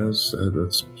Blitz has?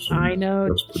 I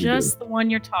know just the one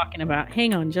you're talking about.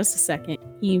 Hang on just a second.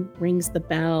 He rings the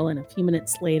bell, and a few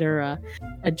minutes later a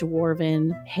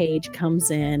dwarven page comes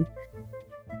in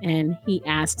and he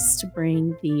asks to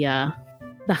bring the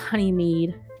honey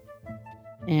mead.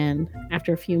 And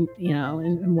after a few,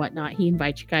 and whatnot, he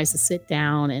invites you guys to sit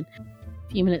down, and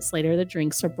a few minutes later the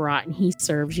drinks are brought and he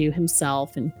serves you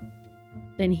himself, and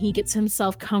then he gets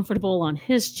himself comfortable on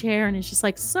his chair and is just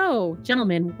like, so,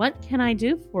 gentlemen, what can I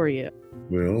do for you?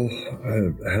 Well,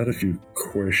 I had a few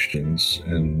questions,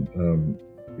 and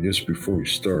I guess before we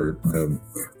start,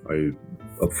 I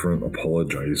upfront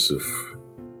apologize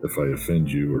if I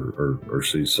offend you or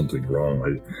say something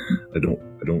wrong. I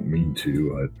don't mean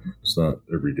to. It's not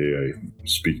every day I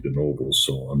speak to nobles,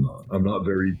 so I'm not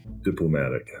very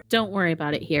diplomatic. Don't worry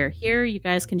about it here. Here, you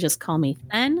guys can just call me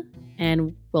Then,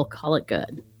 and we'll call it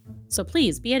good. So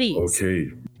please, be at ease.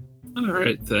 Okay. All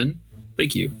right, then.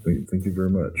 Thank you. Thank you very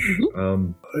much.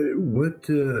 Mm-hmm.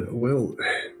 Well,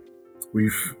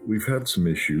 we've had some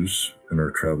issues in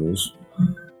our travels,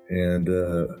 and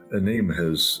a name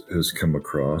has come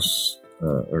across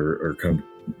or come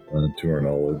to our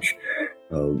knowledge,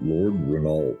 Lord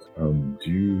Renault.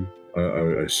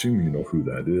 I assume you know who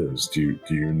that is. Do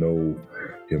you know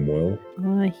him well?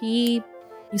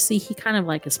 You see, he kind of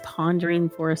is pondering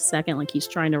for a second, like he's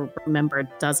trying to remember a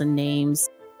dozen names.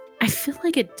 I feel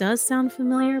like it does sound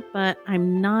familiar, but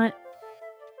I'm not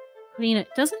putting it.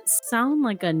 Doesn't sound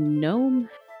like a gnome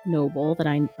noble that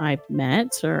I've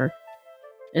met, or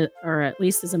at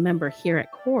least as a member here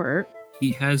at court.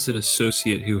 He has an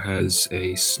associate who has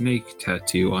a snake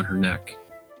tattoo on her neck.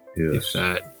 Yes. If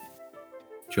that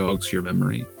jogs your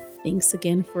memory. Thanks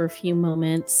again for a few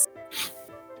moments.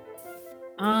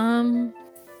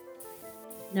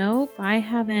 Nope, I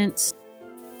haven't.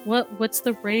 What's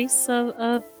the race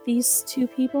of these two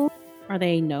people? Are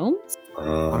they gnomes?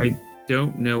 I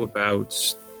don't know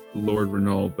about Lord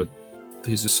Renault, but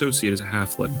his associate is a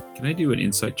halfling. Can I do an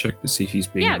insight check to see if he's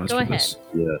being honest with us?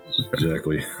 Yes,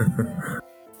 exactly. All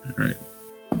right.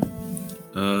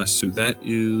 So that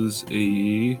is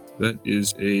a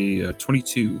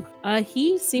 22.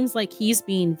 He seems like he's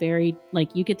being very,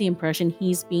 like, you get the impression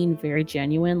he's being very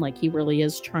genuine. Like, he really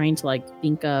is trying to, like,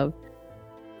 think of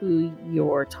who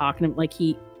you're talking to. Like,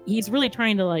 he's really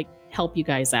trying to, like, help you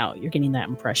guys out. You're getting that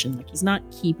impression. Like, he's not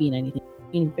keeping anything,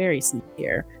 being very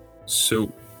sincere. So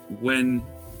when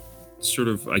sort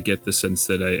of I get the sense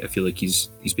that I feel like he's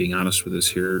being honest with us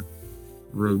here,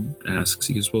 Rode asks,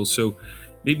 he goes, well, so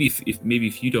maybe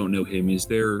if you don't know him, is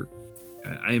there,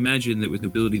 I imagine that with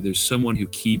nobility there's someone who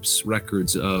keeps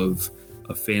records of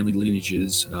family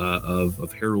lineages,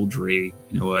 of heraldry,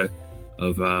 of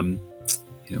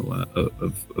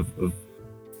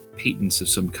patents of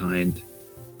some kind.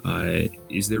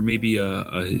 Is there maybe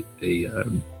a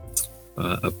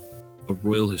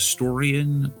royal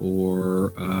historian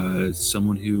or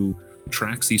someone who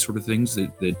tracks these sort of things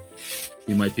that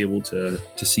we might be able to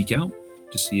seek out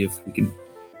to see if we can?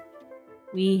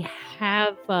 We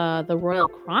have the royal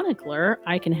chronicler.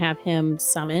 I can have him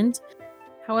summoned.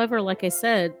 However, like I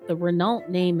said, the Renault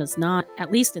name is not,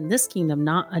 at least in this kingdom,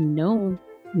 not a known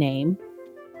name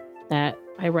that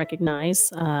I recognize,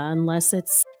 unless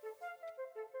it's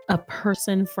a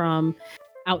person from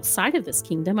outside of this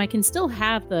kingdom. I can still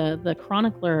have the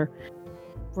chronicler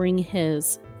bring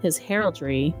his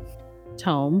heraldry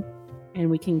tome, and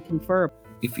we can confer.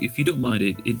 If you don't mind,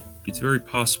 it's very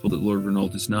possible that Lord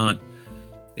Renault is not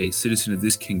a citizen of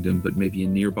this kingdom, but maybe a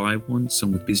nearby one,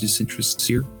 some with business interests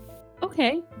here.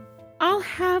 Okay. I'll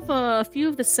have a few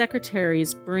of the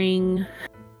secretaries bring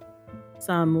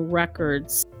some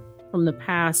records from the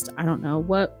past. I don't know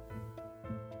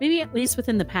maybe at least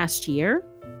within the past year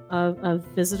of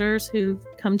visitors who've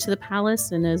come to the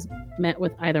palace and has met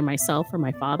with either myself or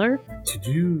my father. Could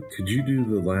you do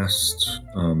the last,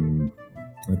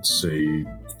 let's say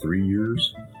 3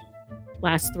 years?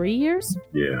 Last 3 years?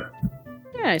 Yeah.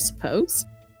 Yeah, I suppose.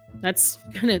 That's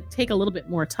going to take a little bit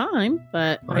more time,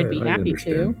 but I'd be happy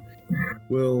to.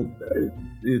 Well,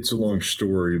 it's a long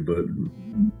story, but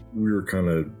we were kind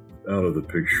of out of the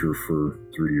picture for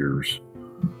 3 years.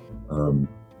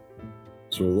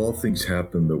 So a lot of things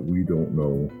happen that we don't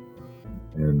know,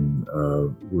 and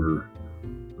we're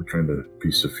trying to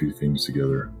piece a few things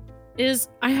together.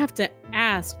 I have to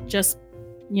ask, just,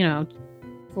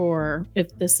 for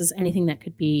if this is anything that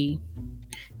could be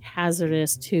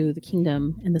hazardous to the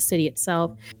kingdom and the city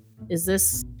itself, is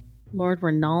this Lord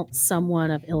Renault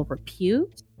someone of ill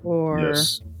repute, or?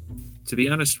 Yes. To be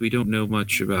honest, we don't know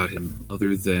much about him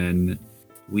other than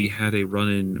we had a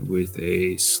run-in with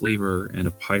a slaver and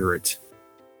a pirate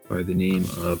by the name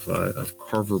of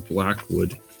Carver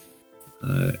Blackwood,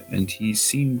 and he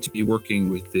seemed to be working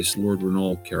with this Lord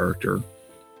Renault character,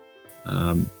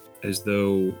 as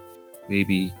though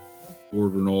maybe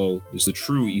Lord Renault is the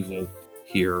true evil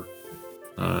here,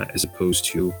 as opposed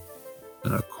to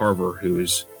Carver, who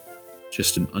is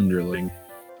just an underling.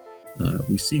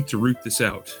 We seek to root this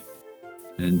out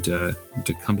and to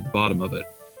come to the bottom of it.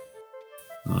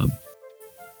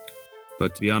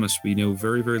 But to be honest, we know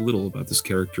very, very little about this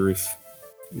character. If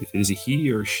it is a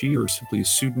he or a she or simply a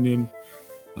pseudonym,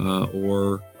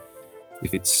 or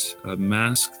if it's a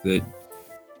mask that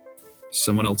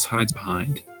someone else hides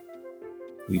behind.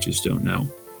 We just don't know.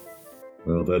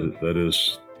 Well,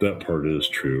 that part is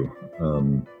true.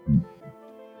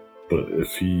 But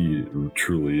if he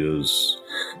truly is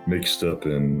mixed up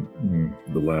in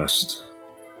the last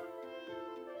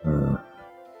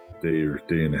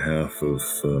day and a half of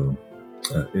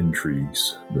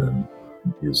intrigues, then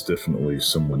he is definitely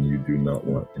someone you do not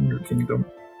want in your kingdom.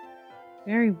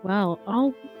 Very well.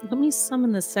 Let me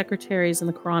summon the secretaries and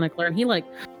the chronicler. And he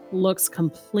looks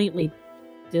completely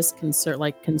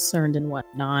concerned and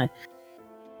whatnot.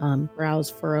 Brows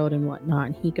furrowed and whatnot.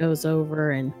 And he goes over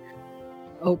and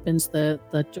opens the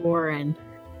door and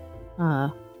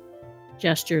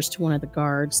gestures to one of the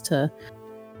guards to,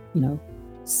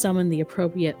 summon the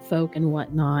appropriate folk and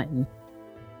whatnot. And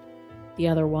the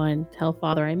other one, tell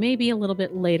Father I may be a little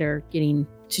bit later getting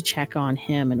to check on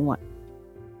him and what.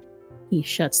 He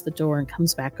shuts the door and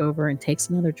comes back over and takes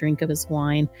another drink of his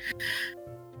wine.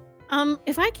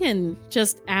 If I can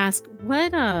just ask,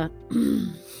 what does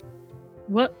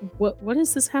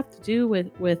this have to do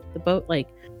with the boat?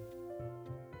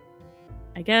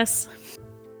 I guess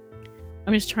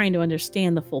I'm just trying to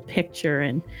understand the full picture,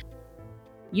 and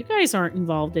you guys aren't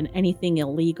involved in anything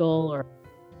illegal or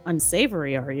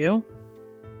unsavory, are you?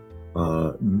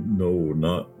 No,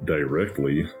 not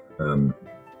directly.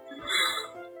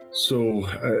 So,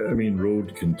 I mean,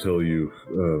 Rode can tell you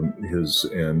his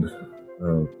end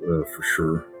for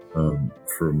sure.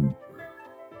 From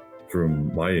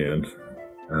my end,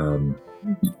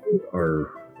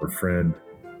 Our friend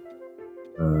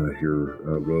here,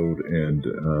 Road, and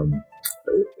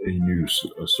a new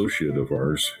associate of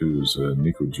ours who's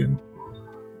Nikojin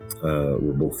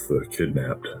were both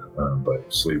kidnapped by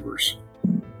slavers.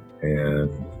 And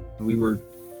we were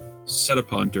set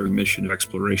upon during mission of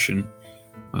exploration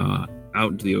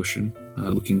out into the ocean,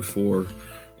 looking for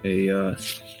a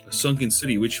sunken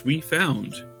city, which we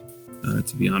found,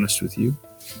 to be honest with you.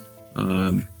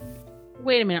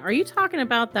 Wait a minute. Are you talking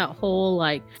about that whole,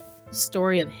 like,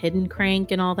 story of Hidden Crank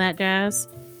and all that jazz?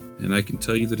 And I can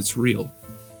tell you that it's real,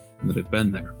 and that I've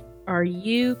been there. Are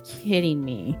you kidding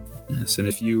me? Yes, and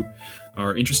if you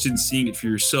are interested in seeing it for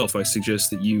yourself, I suggest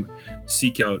that you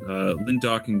seek out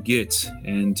Lindok and Git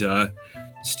and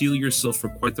steel yourself for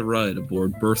quite the ride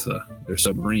aboard Bertha, their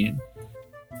submarine.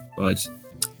 But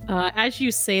as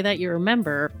you say that, you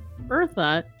remember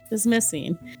Bertha is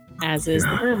missing, as is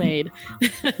the mermaid.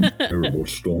 Terrible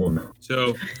storm.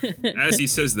 So, as he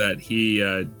says that, he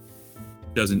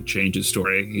doesn't change his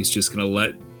story. He's just gonna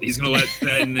let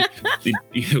Ben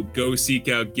go seek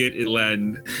out Git and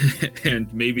Len,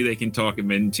 and maybe they can talk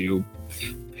him into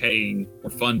paying or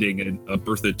funding a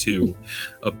Bertha 2,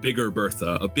 a bigger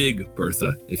Bertha, a big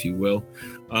Bertha, if you will.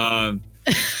 And,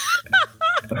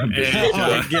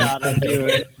 gotta do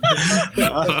it.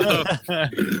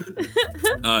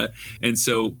 And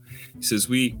so he says,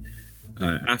 we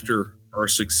after our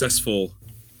successful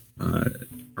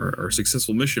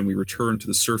mission, we returned to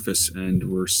the surface and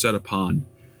were set upon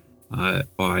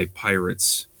by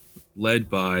pirates led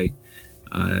by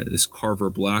this Carver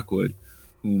Blackwood,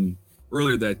 whom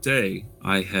earlier that day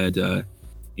I had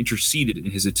interceded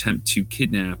in his attempt to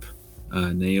kidnap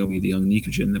Naomi, the young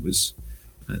Nikojin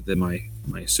that my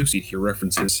associate here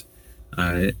references.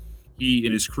 He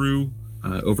and his crew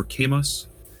overcame us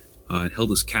and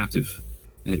held us captive,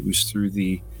 and it was through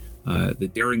the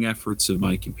daring efforts of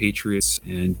my compatriots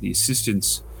and the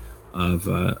assistance of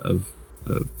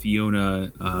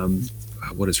Fiona.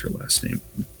 What is her last name?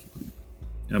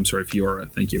 I'm sorry,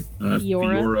 Fiora. Thank you.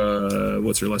 Fiora.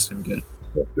 What's her last name again?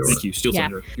 Thank you. Steel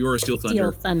Thunder. Fiora Steel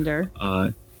Thunder. Steel Thunder.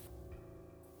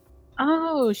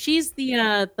 Oh, she's the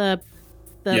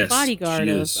yes, bodyguard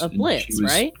of Blitz,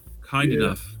 right? Kind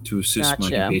enough to assist my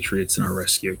compatriots in our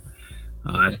rescue.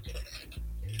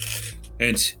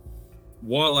 And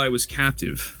while I was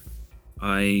captive,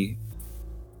 I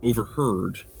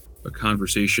overheard a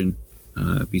conversation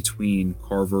between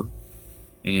Carver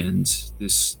and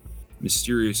this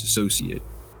mysterious associate,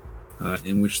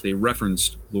 in which they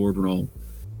referenced Lord Renault,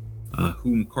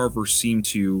 whom Carver seemed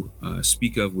to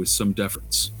speak of with some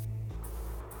deference.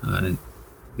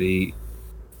 They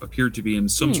appeared to be in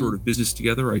some sort of business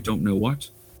together. I don't know what,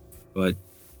 but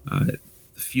the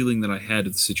feeling that I had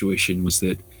of the situation was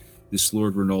that this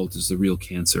Lord Renault is the real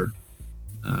cancer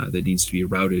that needs to be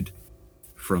routed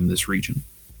from this region.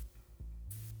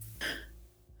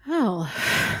 Oh,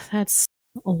 that's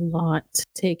a lot to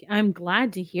take. I'm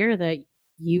glad to hear that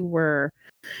you were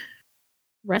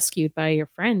rescued by your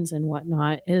friends and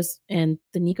whatnot. And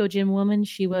the Nikojin woman,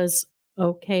 she was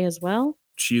okay as well?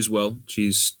 She is well.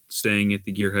 She's staying at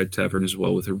the Gearhead Tavern as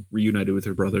well, reunited with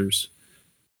her brothers.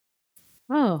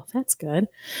 Oh, that's good.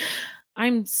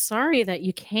 I'm sorry that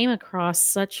you came across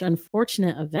such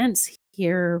unfortunate events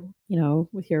here,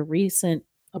 with your recent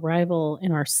arrival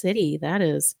in our city. That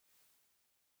is,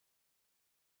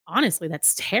 honestly,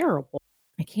 that's terrible.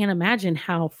 I can't imagine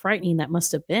how frightening that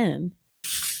must have been.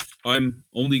 I'm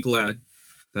only glad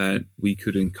that we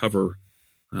could uncover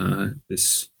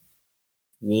this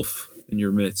wolf in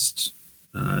your midst,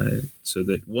 so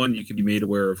that, one, you can be made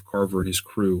aware of Carver and his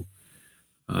crew,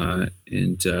 and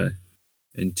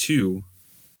two,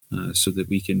 so that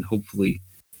we can hopefully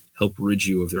help rid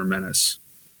you of their menace.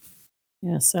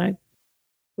 Yes, I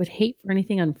would hate for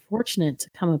anything unfortunate to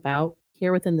come about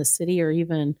here within the city, or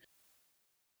even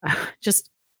just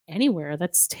anywhere.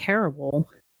 That's terrible.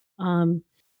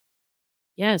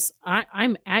 Yes,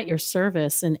 I'm at your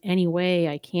service in any way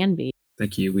I can be.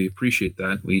 Thank you. We appreciate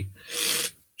that. We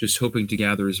just hoping to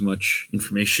gather as much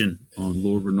information on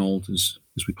Lord Renault as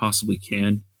we possibly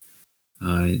can.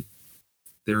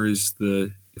 There is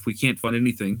if we can't find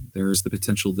anything, there is the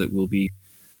potential that we'll be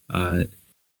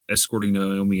escorting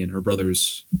Naomi and her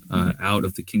brothers out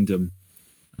of the kingdom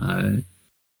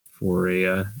for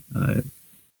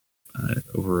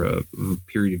over a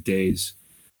period of days,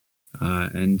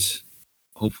 and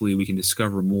hopefully we can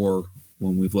discover more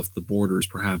when we've left the borders.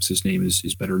 Perhaps his name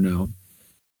is better known.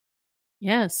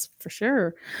 Yes, for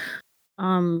sure.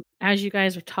 As you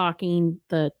guys are talking,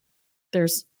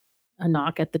 there's a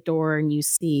knock at the door, and you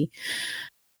see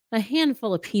a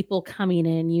handful of people coming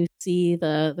in. You see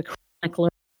the chronicler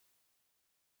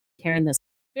carrying this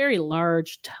very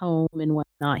large tome and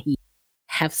whatnot. He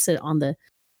hefts it on the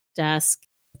desk.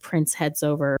 Prince heads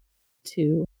over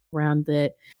to around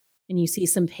it, and you see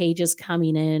some pages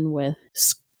coming in with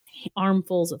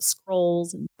armfuls of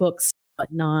scrolls and books and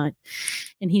whatnot.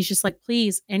 And he's just like,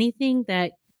 please, anything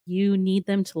that you need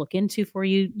them to look into for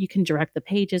you, you can direct the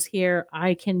pages here.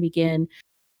 I can begin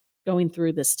going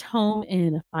through this tome,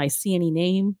 and if I see any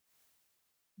name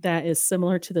that is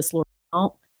similar to this Lord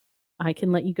Alt, I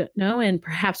can let you know, and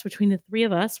perhaps between the three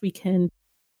of us, we can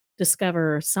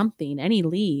discover something, any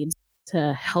leads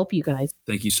to help you guys.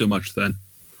 Thank you so much, then.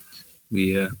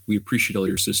 We appreciate all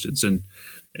your assistance, and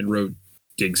Rode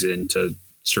digs into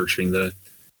searching the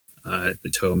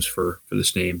tomes for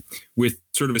this name with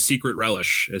sort of a secret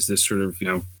relish, as this sort of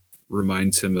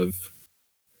reminds him of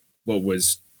what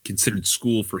was considered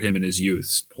school for him in his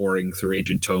youth, pouring through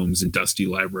ancient tomes and dusty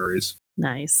libraries.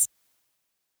 Nice.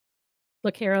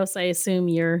 Lacaros, I assume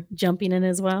you're jumping in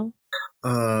as well?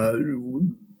 A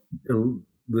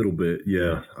little bit,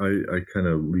 yeah. I kind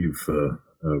of leave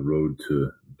Rode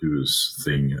to do his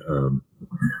thing,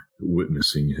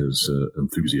 witnessing his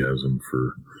enthusiasm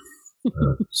for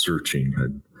searching.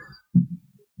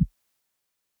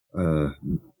 I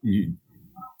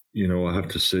have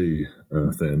to say,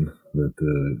 then, that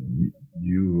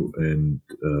you and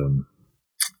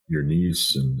your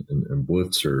niece and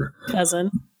Blitz are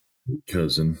cousin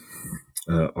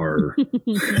are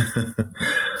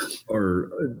are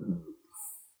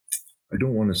I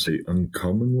don't want to say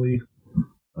uncommonly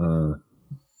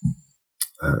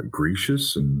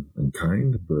gracious and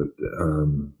kind, but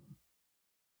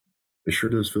it sure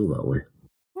does feel that way.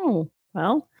 Oh,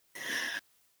 well,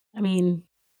 I mean,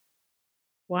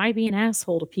 why be an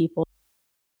asshole to people?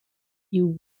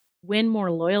 You win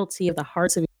more loyalty of the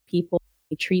hearts of people.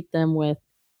 You treat them with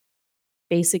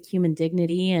basic human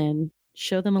dignity and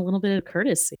show them a little bit of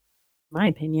courtesy, in my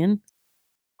opinion.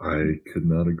 I could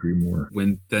not agree more.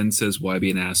 When Then says, why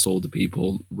be an asshole to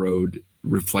people, Rode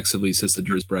reflexively says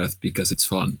under his breath, because it's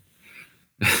fun.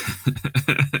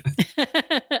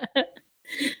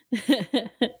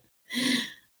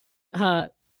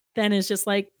 Then is just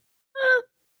like,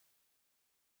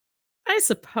 I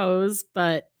suppose,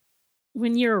 but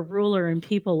when you're a ruler and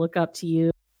people look up to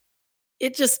you, you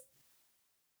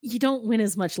don't win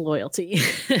as much loyalty.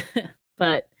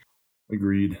 But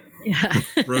agreed. Yeah.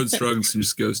 Rode shrugs and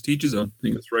just goes, teach his own.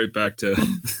 He goes right back to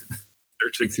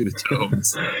searching through the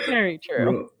tomes. Very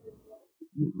true.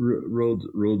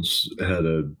 Rhodes had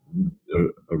a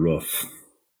rough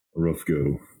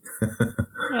go.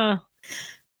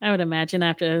 I would imagine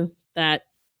after that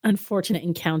unfortunate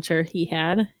encounter he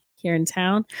had here in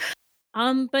town.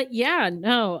 But yeah,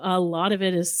 no, a lot of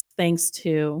it is thanks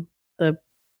to the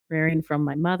rearing from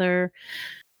my mother,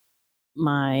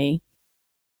 my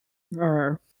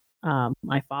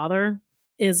father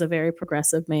is a very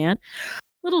progressive man. A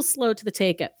little slow to the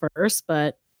take at first,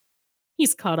 but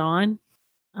he's caught on.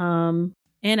 And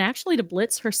actually to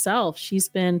Blitz herself, she's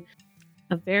been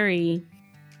a very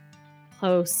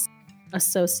close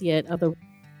associate of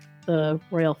the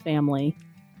royal family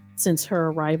since her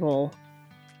arrival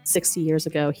 60 years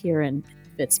ago here in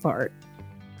Fitzpart.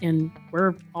 And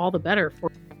we're all the better for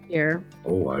her here.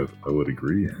 Oh, I would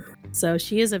agree. So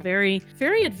she is a very,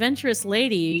 very adventurous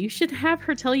lady. You should have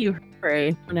her tell you her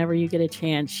story whenever you get a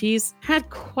chance. She's had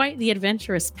quite the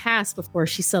adventurous past before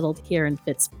she settled here in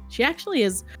Fitzpart. She actually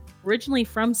is originally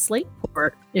from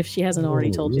Slateport, if she hasn't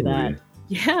already told you that.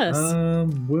 Yes.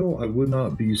 Well, I would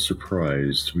not be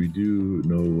surprised. We do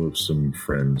know of some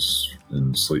friends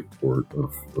in Slateport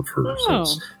of hers. Oh.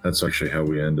 That's actually how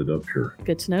we ended up here.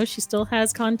 Good to know she still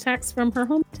has contacts from her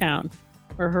hometown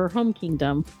or her home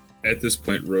kingdom. At this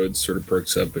point, Rhodes sort of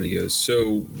perks up and he goes,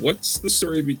 so what's the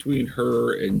story between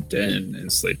her and Den in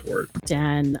Slateport?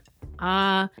 Den.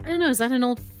 I don't know. Is that an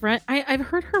old friend? I've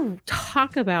heard her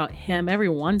talk about him every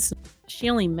once. She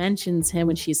only mentions him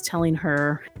when she's telling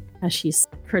her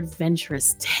her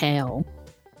adventurous tale.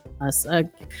 A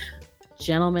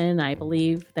gentleman, I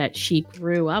believe, that she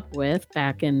grew up with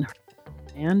back in her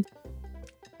land.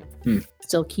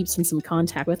 Still keeps in some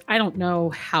contact with. I don't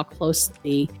know how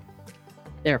closely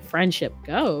their friendship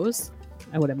goes.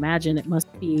 I would imagine it must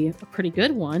be a pretty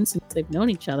good one since they've known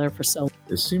each other for so long.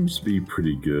 It seems to be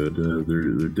pretty good.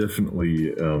 They're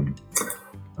definitely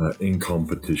in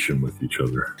competition with each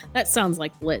other. That sounds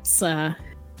like Blitz.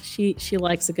 She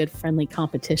likes a good friendly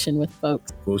competition with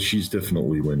folks. Well, she's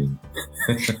definitely winning.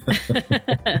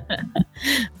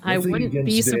 I wouldn't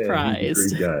be surprised.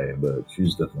 He's a great guy, but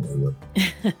she's definitely winning.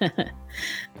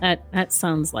 That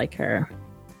sounds like her.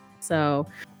 So,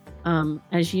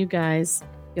 as you guys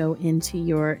go into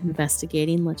your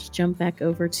investigating, let's jump back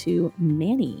over to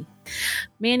Manny.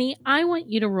 Manny, I want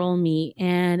you to roll me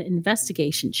an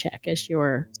investigation check as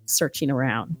you're searching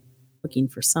around, looking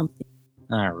for something.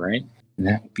 All right.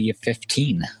 That would be a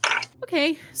 15.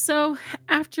 Okay, so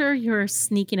after you're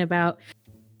sneaking about,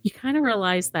 you kind of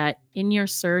realize that in your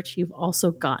search, you've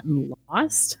also gotten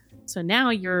lost. So now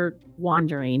you're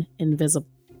wandering invisible.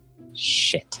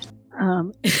 Shit.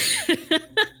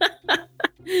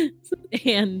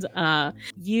 And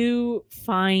you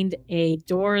find a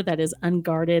door that is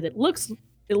unguarded. It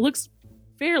looks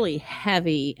fairly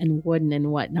heavy and wooden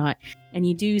and whatnot. And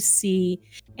you do see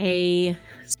a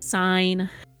sign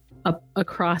up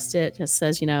across it that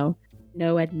says,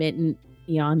 no admittance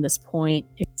beyond this point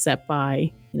except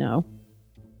by,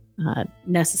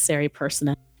 necessary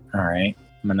personnel. All right.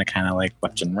 I'm going to kind of like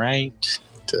left and right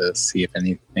to see if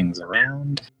anything's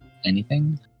around.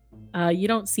 Anything? You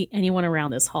don't see anyone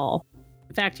around this hall.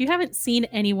 In fact, you haven't seen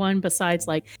anyone besides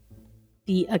like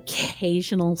the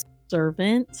occasional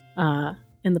servant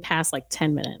in the past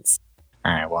 10 minutes.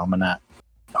 All right. Well, I'm going to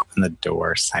open the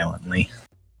door silently.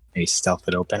 Maybe stealth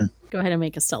it open. Go ahead and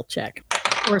make a stealth check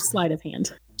or sleight of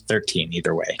hand. 13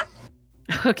 either way.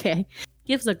 Okay.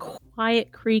 Gives a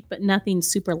quiet creak, but nothing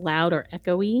super loud or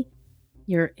echoey.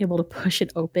 You're able to push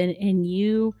it open and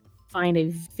you find a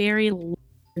very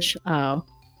large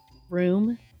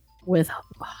room with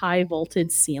high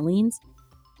vaulted ceilings.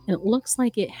 And it looks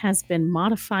like it has been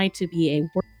modified to be a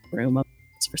workroom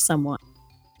for someone.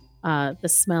 The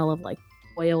smell of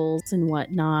oils and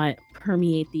whatnot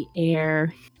permeate the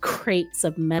air. Crates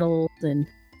of metals and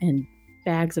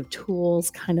bags of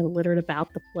tools kind of littered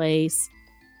about the place.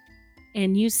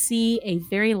 And you see a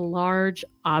very large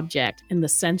object in the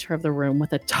center of the room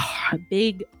with a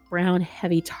big brown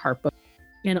heavy tarp.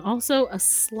 And also a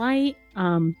slight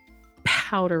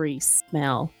powdery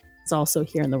smell is also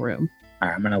here in the room. All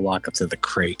right, I'm going to walk up to the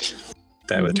crate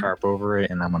that with a tarp over it,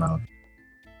 and I'm going to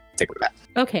take a look at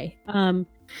that. Okay.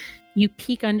 You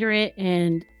peek under it,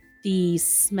 and the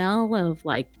smell of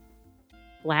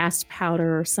blast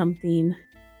powder or something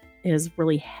is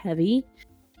really heavy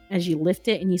as you lift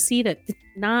it, and you see that it's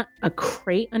not a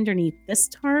crate underneath this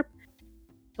tarp,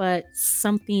 but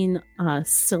something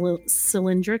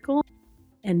cylindrical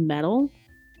and metal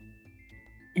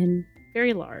and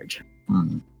very large.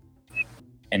 And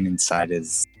inside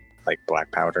is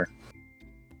black powder.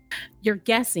 You're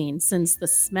guessing since the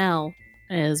smell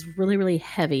is really, really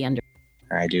heavy under.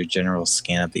 All right, I do a general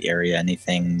scan of the area.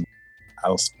 Anything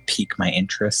else pique my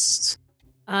interest?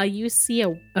 You see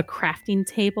a crafting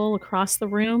table across the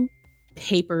room,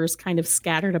 papers kind of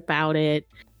scattered about it.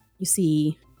 You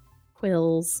see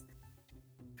quills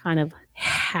kind of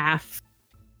half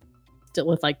still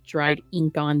with dried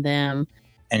ink on them.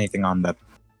 Anything on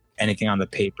the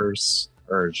papers,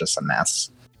 or just a mess?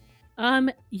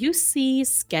 You see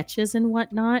sketches and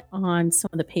whatnot on some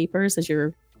of the papers as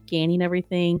you're scanning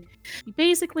everything. You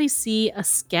basically see a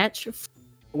sketch of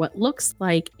what looks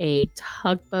like a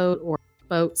tugboat or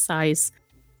boat size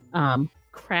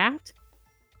craft,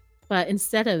 but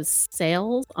instead of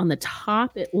sails on the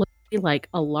top, it looks like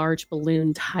a large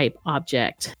balloon type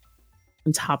object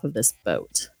on top of this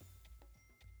boat.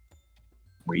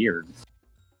 Weird.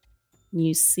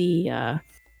 You see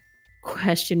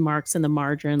question marks in the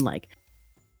margin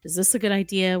is this a good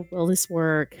idea? Will this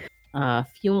work?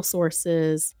 Fuel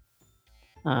sources.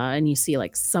 And you see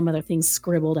some other things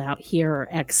scribbled out here or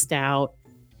X'd out.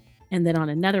 And then on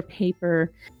another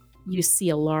paper, you see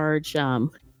a large,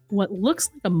 what looks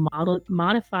like a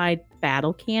modified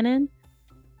battle cannon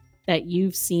that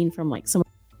you've seen from some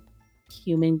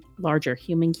larger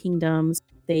human kingdoms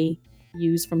they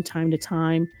use from time to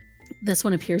time. This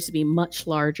one appears to be much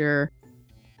larger.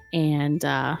 And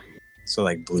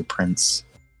so blueprints.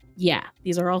 Yeah,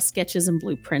 these are all sketches and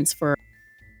blueprints for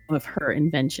some of her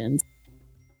inventions.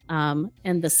 And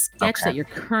the sketch that you're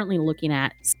currently looking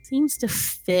at seems to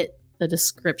fit the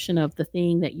description of the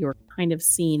thing that you're kind of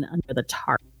seeing under the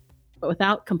tarp. But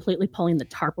without completely pulling the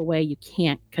tarp away, you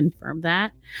can't confirm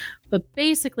that. But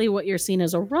basically what you're seeing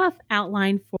is a rough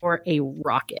outline for a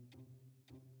rocket.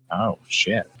 Oh,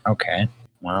 shit. Okay.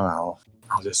 Well,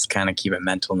 I'll just kind of keep a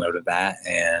mental note of that,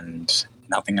 and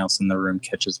nothing else in the room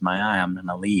catches my eye. I'm going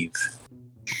to leave.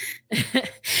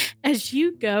 As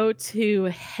you go to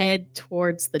head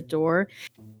towards the door,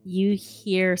 you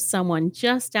hear someone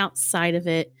just outside of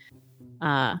it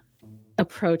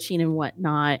approaching and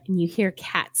whatnot, and you hear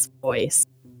Kat's voice.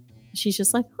 She's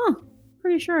just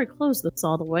pretty sure I closed this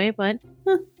all the way, but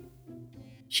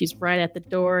she's right at the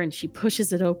door, and she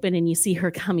pushes it open, and you see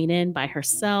her coming in by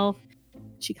herself.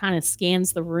 She kind of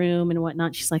scans the room and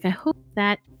whatnot. She's like, I hope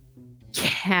that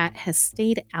cat has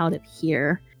stayed out of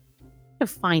here. To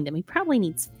find him. He probably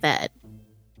needs fed.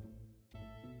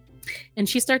 And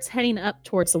she starts heading up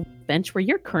towards the bench where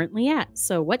you're currently at.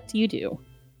 So what do you do?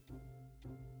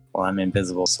 Well, I'm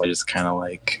invisible, so I just kind of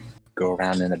like go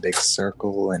around in a big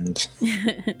circle and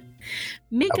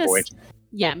avoid.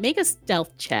 Make a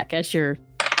stealth check as you're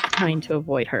trying to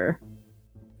avoid her.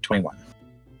 21.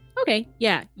 Okay,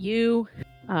 yeah, you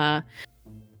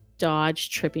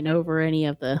dodge tripping over any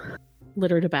of the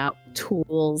littered about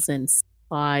tools and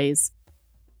supplies,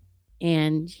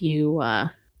 and you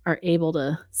are able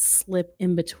to slip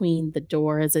in between the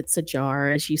door as it's ajar,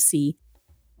 as you see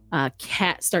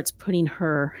Kat starts putting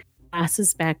her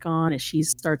glasses back on as she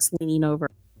starts leaning over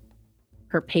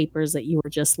her papers that you were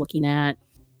just looking at,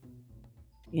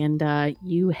 and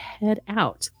you head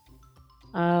out.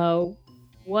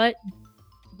 What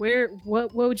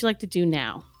would you like to do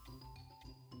now?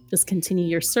 Just continue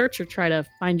your search or try to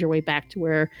find your way back to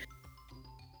where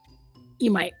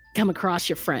you might come across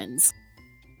your friends?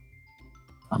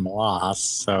 I'm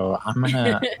lost, so I'm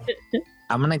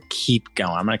gonna keep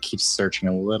going. I'm gonna keep searching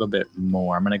a little bit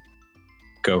more. I'm gonna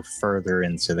go further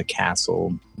into the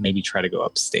castle, maybe try to go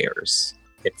upstairs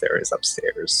if there is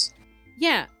upstairs.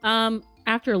 Yeah,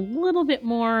 after a little bit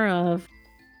more of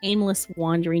aimless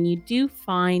wandering, you do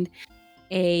find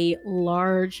a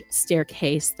large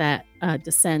staircase that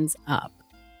descends up,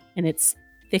 and it's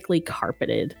thickly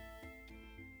carpeted.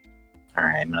 All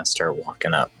right, I'm gonna start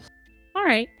walking up. All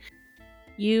right.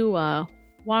 You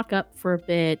walk up for a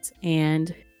bit,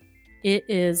 and it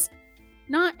is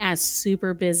not as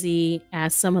super busy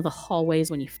as some of the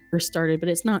hallways when you first started, but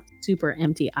it's not super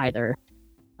empty either.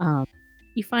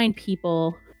 You find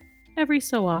people every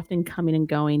so often coming and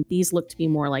going. These look to be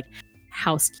more like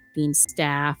housekeeping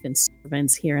staff and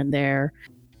servants here and there.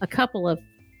 A couple of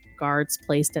guards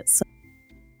placed at some,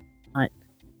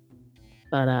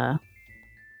 but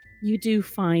you do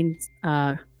find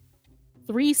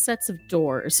 3 sets of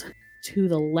doors to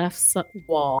the left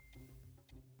wall,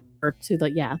 or to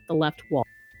the left wall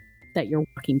that you're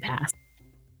walking past.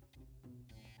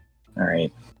 All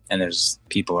right, and there's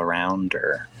people around,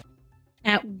 or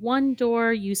at one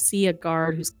door you see a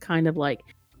guard who's kind of like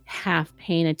half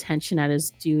paying attention at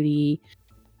his duty.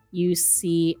 You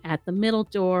see at the middle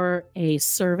door a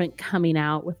servant coming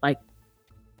out with like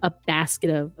a basket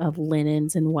of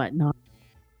linens and whatnot,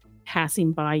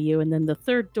 passing by you, and then the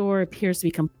third door appears to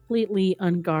be completely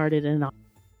unguarded and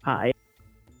occupied.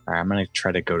 All right, I'm gonna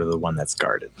try to go to the one that's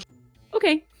guarded.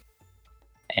 Okay.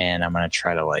 And I'm gonna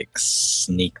try to like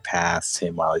sneak past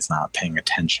him while he's not paying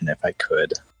attention if I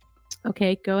could.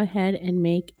 Okay, go ahead and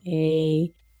make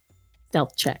a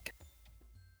stealth check.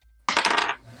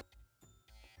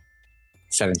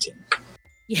 17.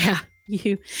 Yeah,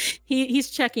 he's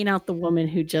checking out the woman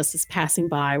who just is passing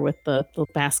by with the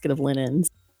basket of linens.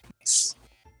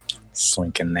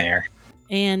 Slink in there.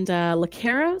 And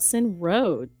Lucaros and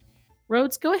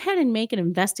Rhodes, go ahead and make an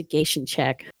investigation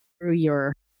check through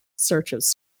your search of.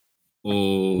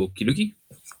 Okie dokie.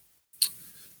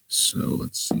 So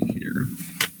let's see here.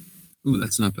 Ooh,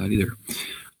 that's not bad either.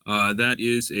 That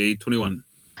is a 21.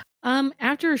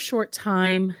 After a short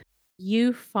time,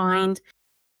 you find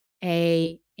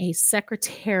a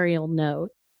secretarial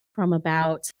note from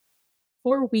about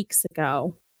 4 weeks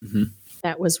ago. Mm-hmm.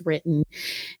 That was written,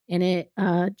 and it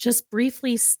just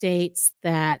briefly states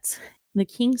that the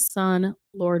king's son,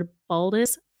 Lord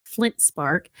Baldus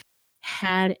Flintspark,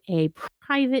 had a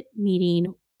private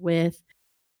meeting with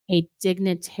a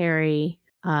dignitary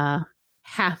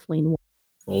halfling.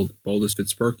 Baldus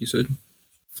Flintspark, you said?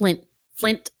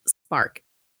 Flintspark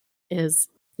is,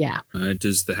 yeah.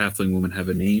 Does the halfling woman have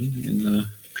a name in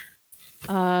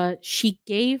the... She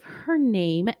gave her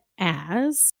name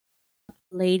as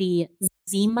Lady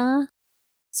Zima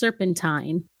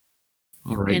Serpentine.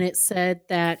 All right. And it said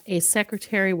that a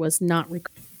secretary was not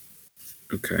required.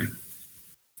 Okay.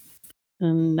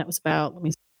 And that was about,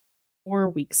 4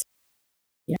 weeks.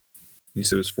 Yeah. You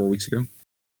said it was 4 weeks ago?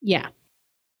 Yeah.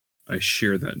 I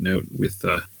share that note with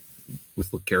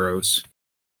Lucaros.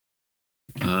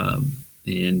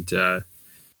 And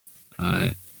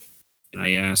I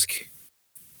ask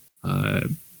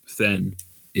Then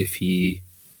if he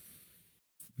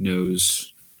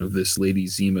knows of this Lady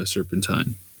Zima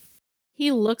Serpentine.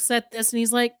 He looks at this and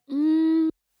he's like,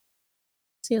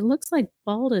 see, it looks like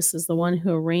Baldus is the one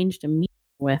who arranged a meeting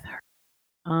with her.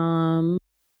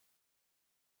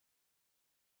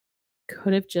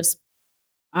 Could have just,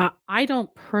 I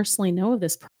don't personally know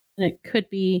this person. It could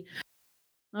be,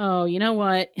 oh, you know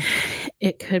what?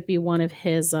 It could be one of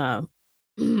his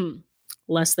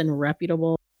less than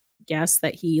reputable guests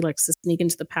that he likes to sneak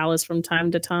into the palace from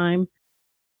time to time.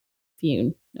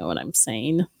 you know what I'm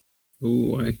saying.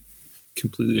 Oh, I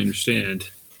completely understand.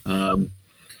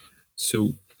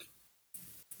 So,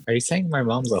 Are you saying my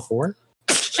mom's a whore?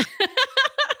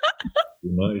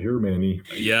 You're not here, Manny.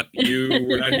 yep, you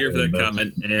were not here for that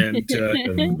comment, and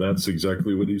And that's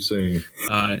exactly what he's saying.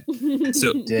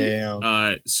 so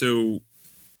Damn. So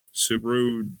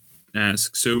Rode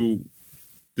asks, so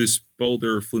this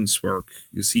Balder Flintspark,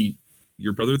 is he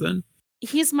your brother then?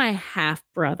 He's my half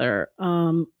brother.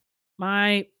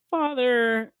 My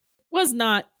father has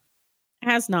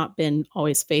not been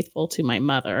always faithful to my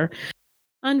mother.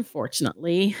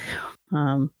 Unfortunately,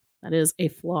 that is a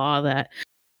flaw that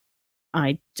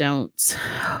I don't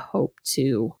hope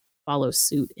to follow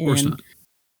suit in. Of course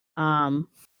not.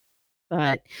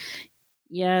 But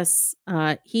yes,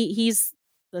 he's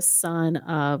the son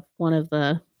of one of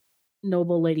the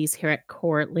noble ladies here at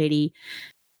court. Lady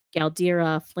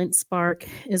Galdira Flintspark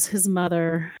is his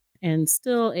mother, and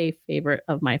still a favorite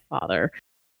of my father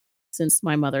since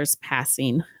my mother's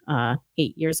passing 8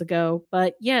 years ago.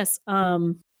 But yes,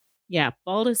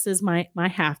 Baldus is my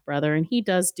half brother, and he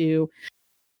does do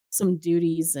some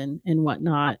duties and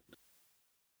whatnot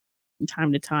from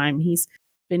time to time. He's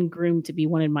been groomed to be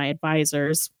one of my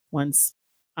advisors once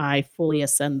I fully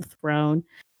ascend the throne.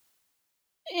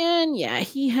 And yeah,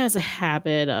 he has a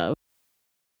habit of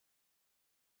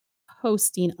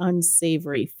hosting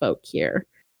unsavory folk here.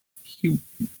 He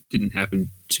didn't happen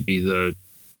to be the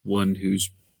one whose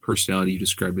personality you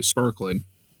described as sparkling,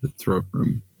 the throne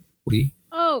room, would he?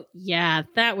 Oh, yeah,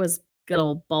 that was good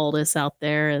old Baldus out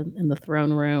there in the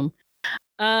throne room.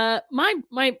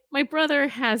 My brother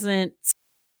hasn't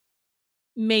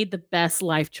made the best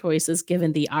life choices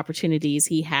given the opportunities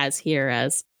he has here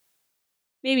as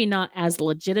maybe not as the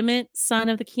legitimate son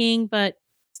of the king, but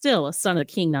still a son of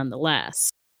the king nonetheless.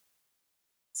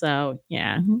 So,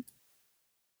 yeah.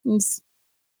 He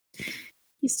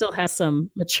still has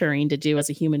some maturing to do as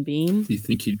a human being. Do you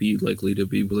think he'd be likely to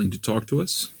be willing to talk to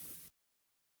us?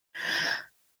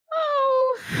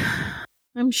 Oh,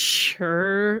 I'm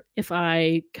sure if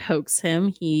I coax him,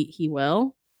 he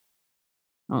will.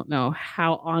 I don't know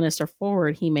how honest or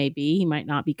forward he may be. He might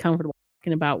not be comfortable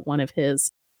talking about one of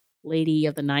his lady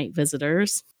of the night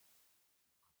visitors.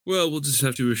 Well, we'll just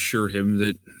have to assure him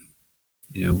that,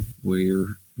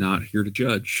 we're not here to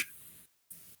judge.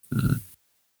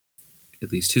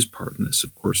 At least his part in this,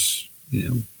 of course.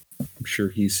 I'm sure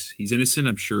he's innocent.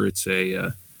 I'm sure it's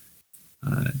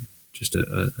just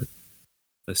a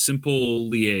simple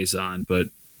liaison. But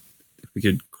if we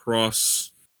could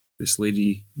cross this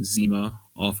lady Zima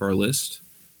off our list,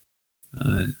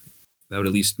 that would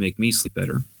at least make me sleep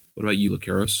better. What about you,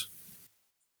 Lucaros?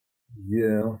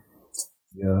 Yeah.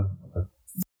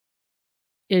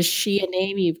 Is she a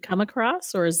name you've come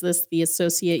across, or is this the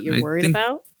associate you're worried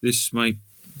about? She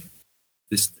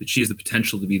has the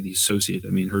potential to be the associate. I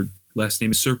mean, her last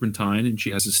name is Serpentine, and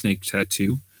she has a snake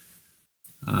tattoo.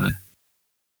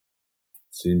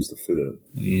 Seems to fit in.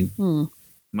 I mean,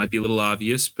 might be a little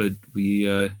obvious, but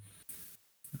but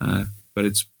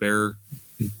it bears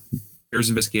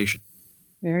investigation.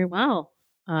 Very well.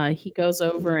 He goes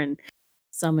over and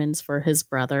summons for his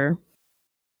brother.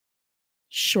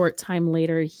 Short time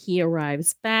later, he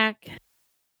arrives back,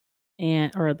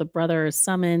 or the brother is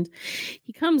summoned.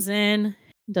 He comes in,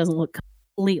 doesn't look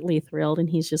completely thrilled, and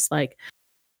he's just like,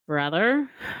 "Brother,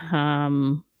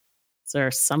 is there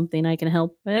something I can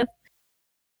help with?"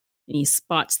 And he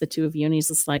spots the two of you, and he's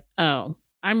just like, "Oh,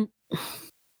 I'm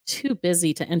too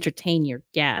busy to entertain your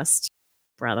guest,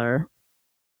 brother.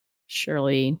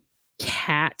 Surely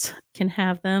Cat can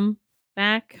have them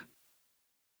back."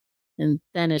 And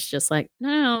then it's just like,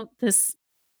 no, I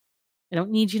don't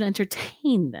need you to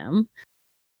entertain them.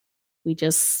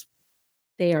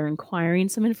 They are inquiring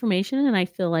some information, and I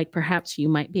feel like perhaps you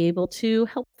might be able to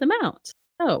help them out.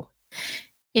 So,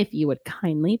 if you would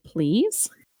kindly, please.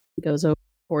 He goes over,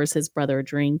 pours his brother a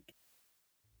drink.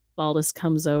 Baldus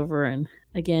comes over and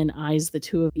again eyes the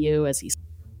two of you as he sits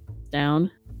down.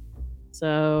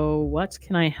 So, what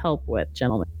can I help with,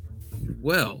 gentlemen?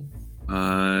 Well,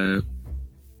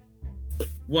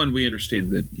 one, we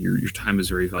understand that your time is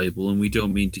very valuable, and we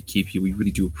don't mean to keep you. We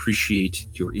really do appreciate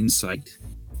your insight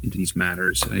into these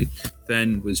matters.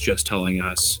 Ben was just telling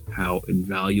us how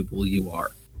invaluable you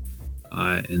are.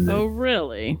 Oh,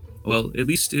 really? Well, at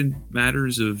least in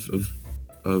matters of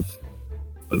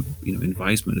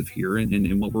advisement of here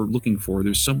and what we're looking for.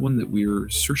 There's someone that we're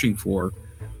searching for,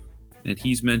 and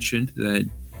he's mentioned that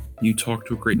you talk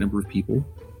to a great number of people,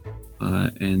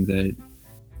 and that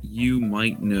you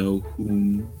might know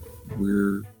whom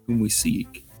we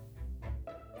seek.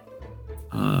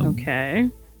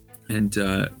 Okay. And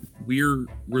we're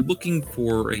looking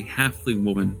for a halfling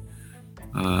woman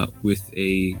with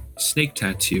a snake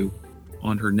tattoo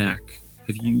on her neck.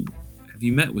 Have you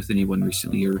met with anyone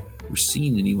recently, or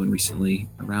seen anyone recently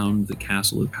around the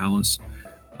castle or palace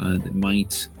that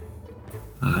might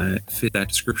fit that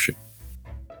description?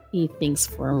 He thinks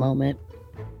for a moment,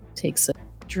 takes a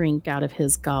drink out of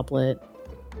his goblet,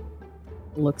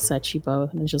 looks at you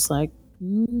both, and is just like,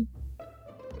 a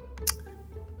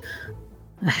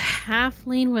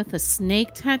halfling with a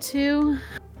snake tattoo?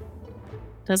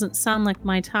 Doesn't sound like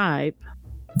my type.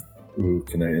 Ooh,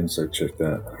 can I insight check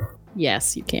that?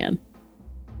 Yes, you can.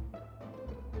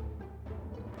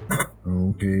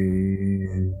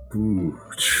 Okay. Ooh,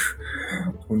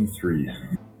 23.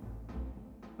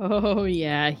 Oh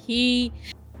yeah, he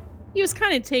was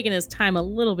kind of taking his time a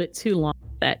little bit too long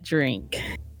with that drink.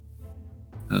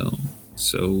 Oh,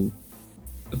 so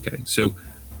okay, so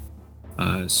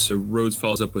Rhodes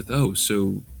follows up with, "Oh,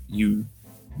 so you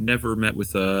never met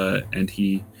with and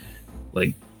he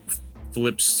like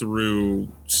flips through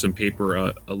some paper,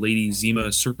 a Lady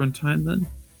Zima Serpentine, then?"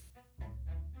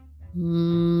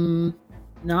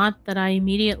 Not that I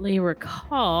immediately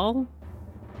recall.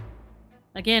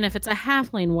 Again, if it's a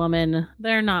halfling woman,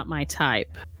 they're not my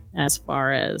type as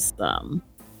far as well.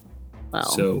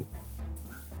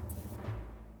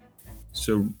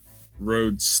 So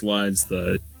Rhodes slides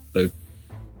the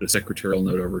secretarial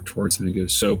note over towards him and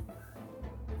goes, "So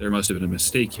there must have been a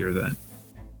mistake here then."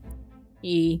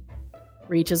 He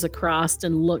reaches across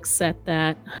and looks at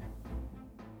that.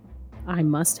 I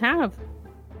must have.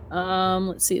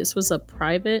 Let's see, this was a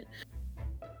private.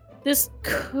 This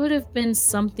could have been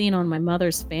something on my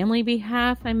mother's family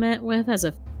behalf I met with as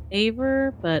a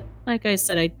favor, but like I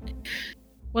said, I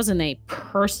wasn't a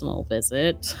personal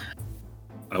visit.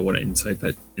 I want to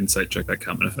insight check that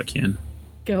comment if I can.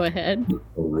 Go ahead.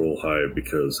 I'll roll high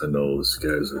because I know this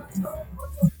guy's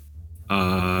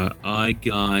I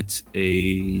got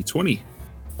a 20.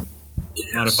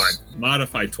 Yes.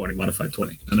 Modified 20.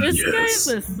 This guy's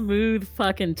a smooth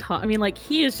fucking talk. I mean, like,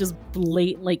 he is just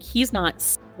blatant. Like, he's not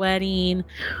sweating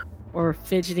or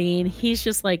fidgeting. He's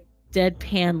just like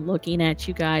deadpan looking at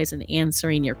you guys and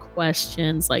answering your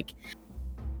questions, like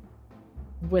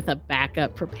with a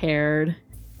backup prepared.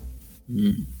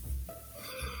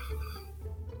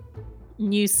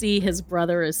 You see his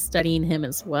brother is studying him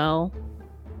as well,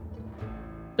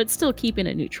 but still keeping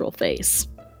a neutral face.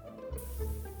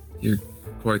 You're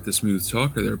quite the smooth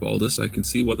talker there, Baldus. I can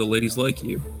see why the ladies like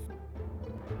you.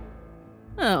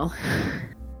 Oh,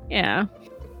 yeah.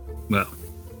 Well,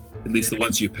 at least the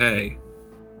ones you pay.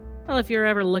 Well, if you're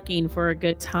ever looking for a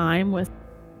good time with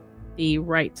the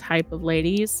right type of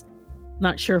ladies,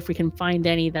 not sure if we can find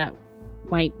any that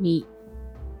might meet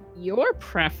your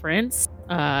preference,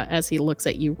 as he looks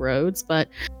at you, Rhodes, but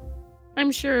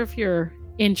I'm sure if you're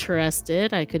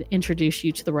interested, I could introduce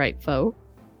you to the right folk.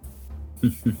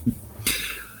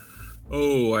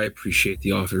 Oh, I appreciate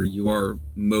the offer. You are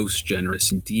most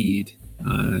generous indeed.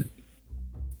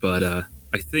 But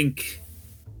I think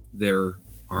there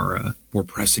are more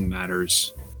pressing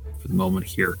matters for the moment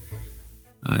here.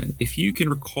 If you can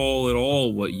recall at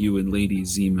all what you and Lady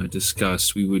Zima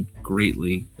discussed, we would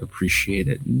greatly appreciate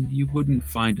it. And you wouldn't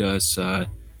find us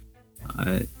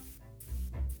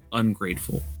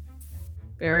ungrateful.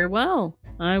 Very well.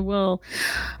 I'll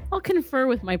confer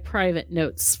with my private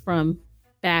notes from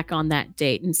back on that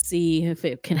date and see if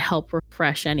it can help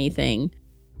refresh anything.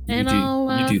 And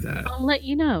you do that. I'll let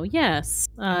you know. Yes.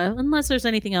 Unless there's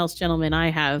anything else, gentlemen, I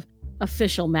have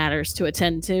official matters to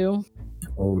attend to.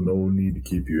 Oh, no need to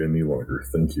keep you any longer.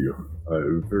 Thank you.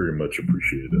 I very much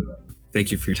appreciate it.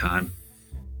 Thank you for your time.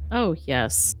 Oh,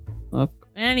 yes. Look,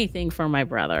 anything for my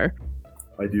brother.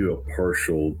 I do a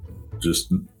partial,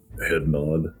 just head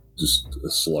nod, just a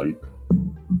slight.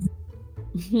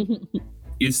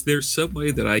 Is there some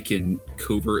way that I can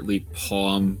covertly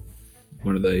palm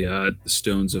one of the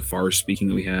stones of far speaking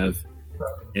that we have?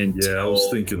 And yeah, I was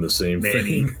thinking the same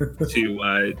Manny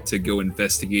thing. to go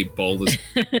investigate Baldus.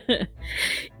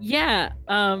 Yeah,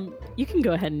 you can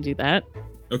go ahead and do that.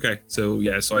 Okay, so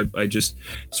I just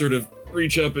sort of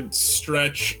reach up and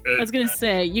stretch. I was gonna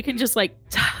say you can just like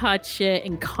touch it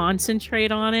and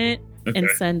concentrate on it. Okay. And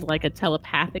send like a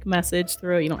telepathic message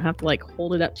through. You don't have to like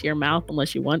hold it up to your mouth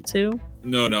unless you want to.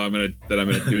 No, I'm gonna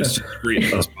do as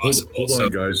discreet as possible. Hold on,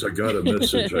 guys. I got a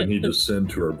message I need to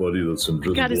send to our buddy that's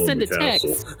invisible gotta in send the a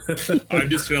castle. I'm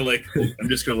just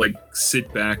gonna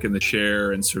sit back in the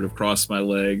chair and sort of cross my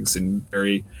legs and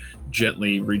very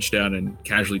gently reach down and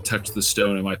casually touch the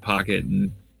stone in my pocket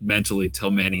and mentally tell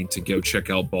Manny to go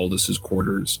check out Baldus's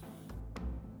quarters.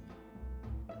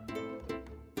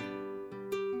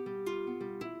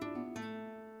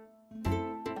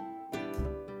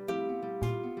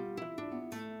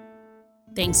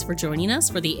 Thanks for joining us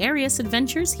for the Arius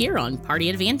Adventures here on Party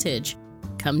Advantage.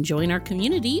 Come join our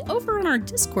community over on our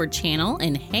Discord channel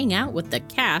and hang out with the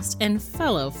cast and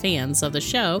fellow fans of the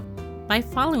show by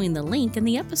following the link in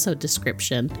the episode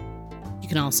description. You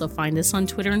can also find us on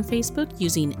Twitter and Facebook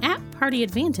using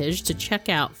 @PartyAdvantage to check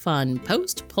out fun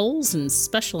posts, polls, and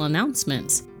special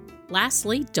announcements.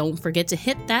 Lastly, don't forget to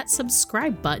hit that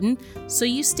subscribe button so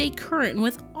you stay current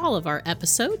with all of our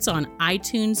episodes on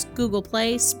iTunes, Google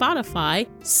Play, Spotify,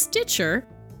 Stitcher,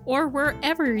 or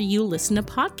wherever you listen to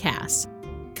podcasts.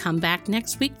 Come back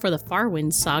next week for the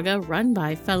Farwind Saga run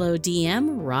by fellow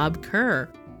DM Rob Kerr.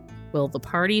 Will the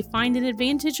party find an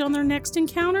advantage on their next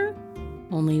encounter?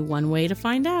 Only one way to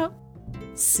find out.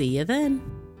 See you then.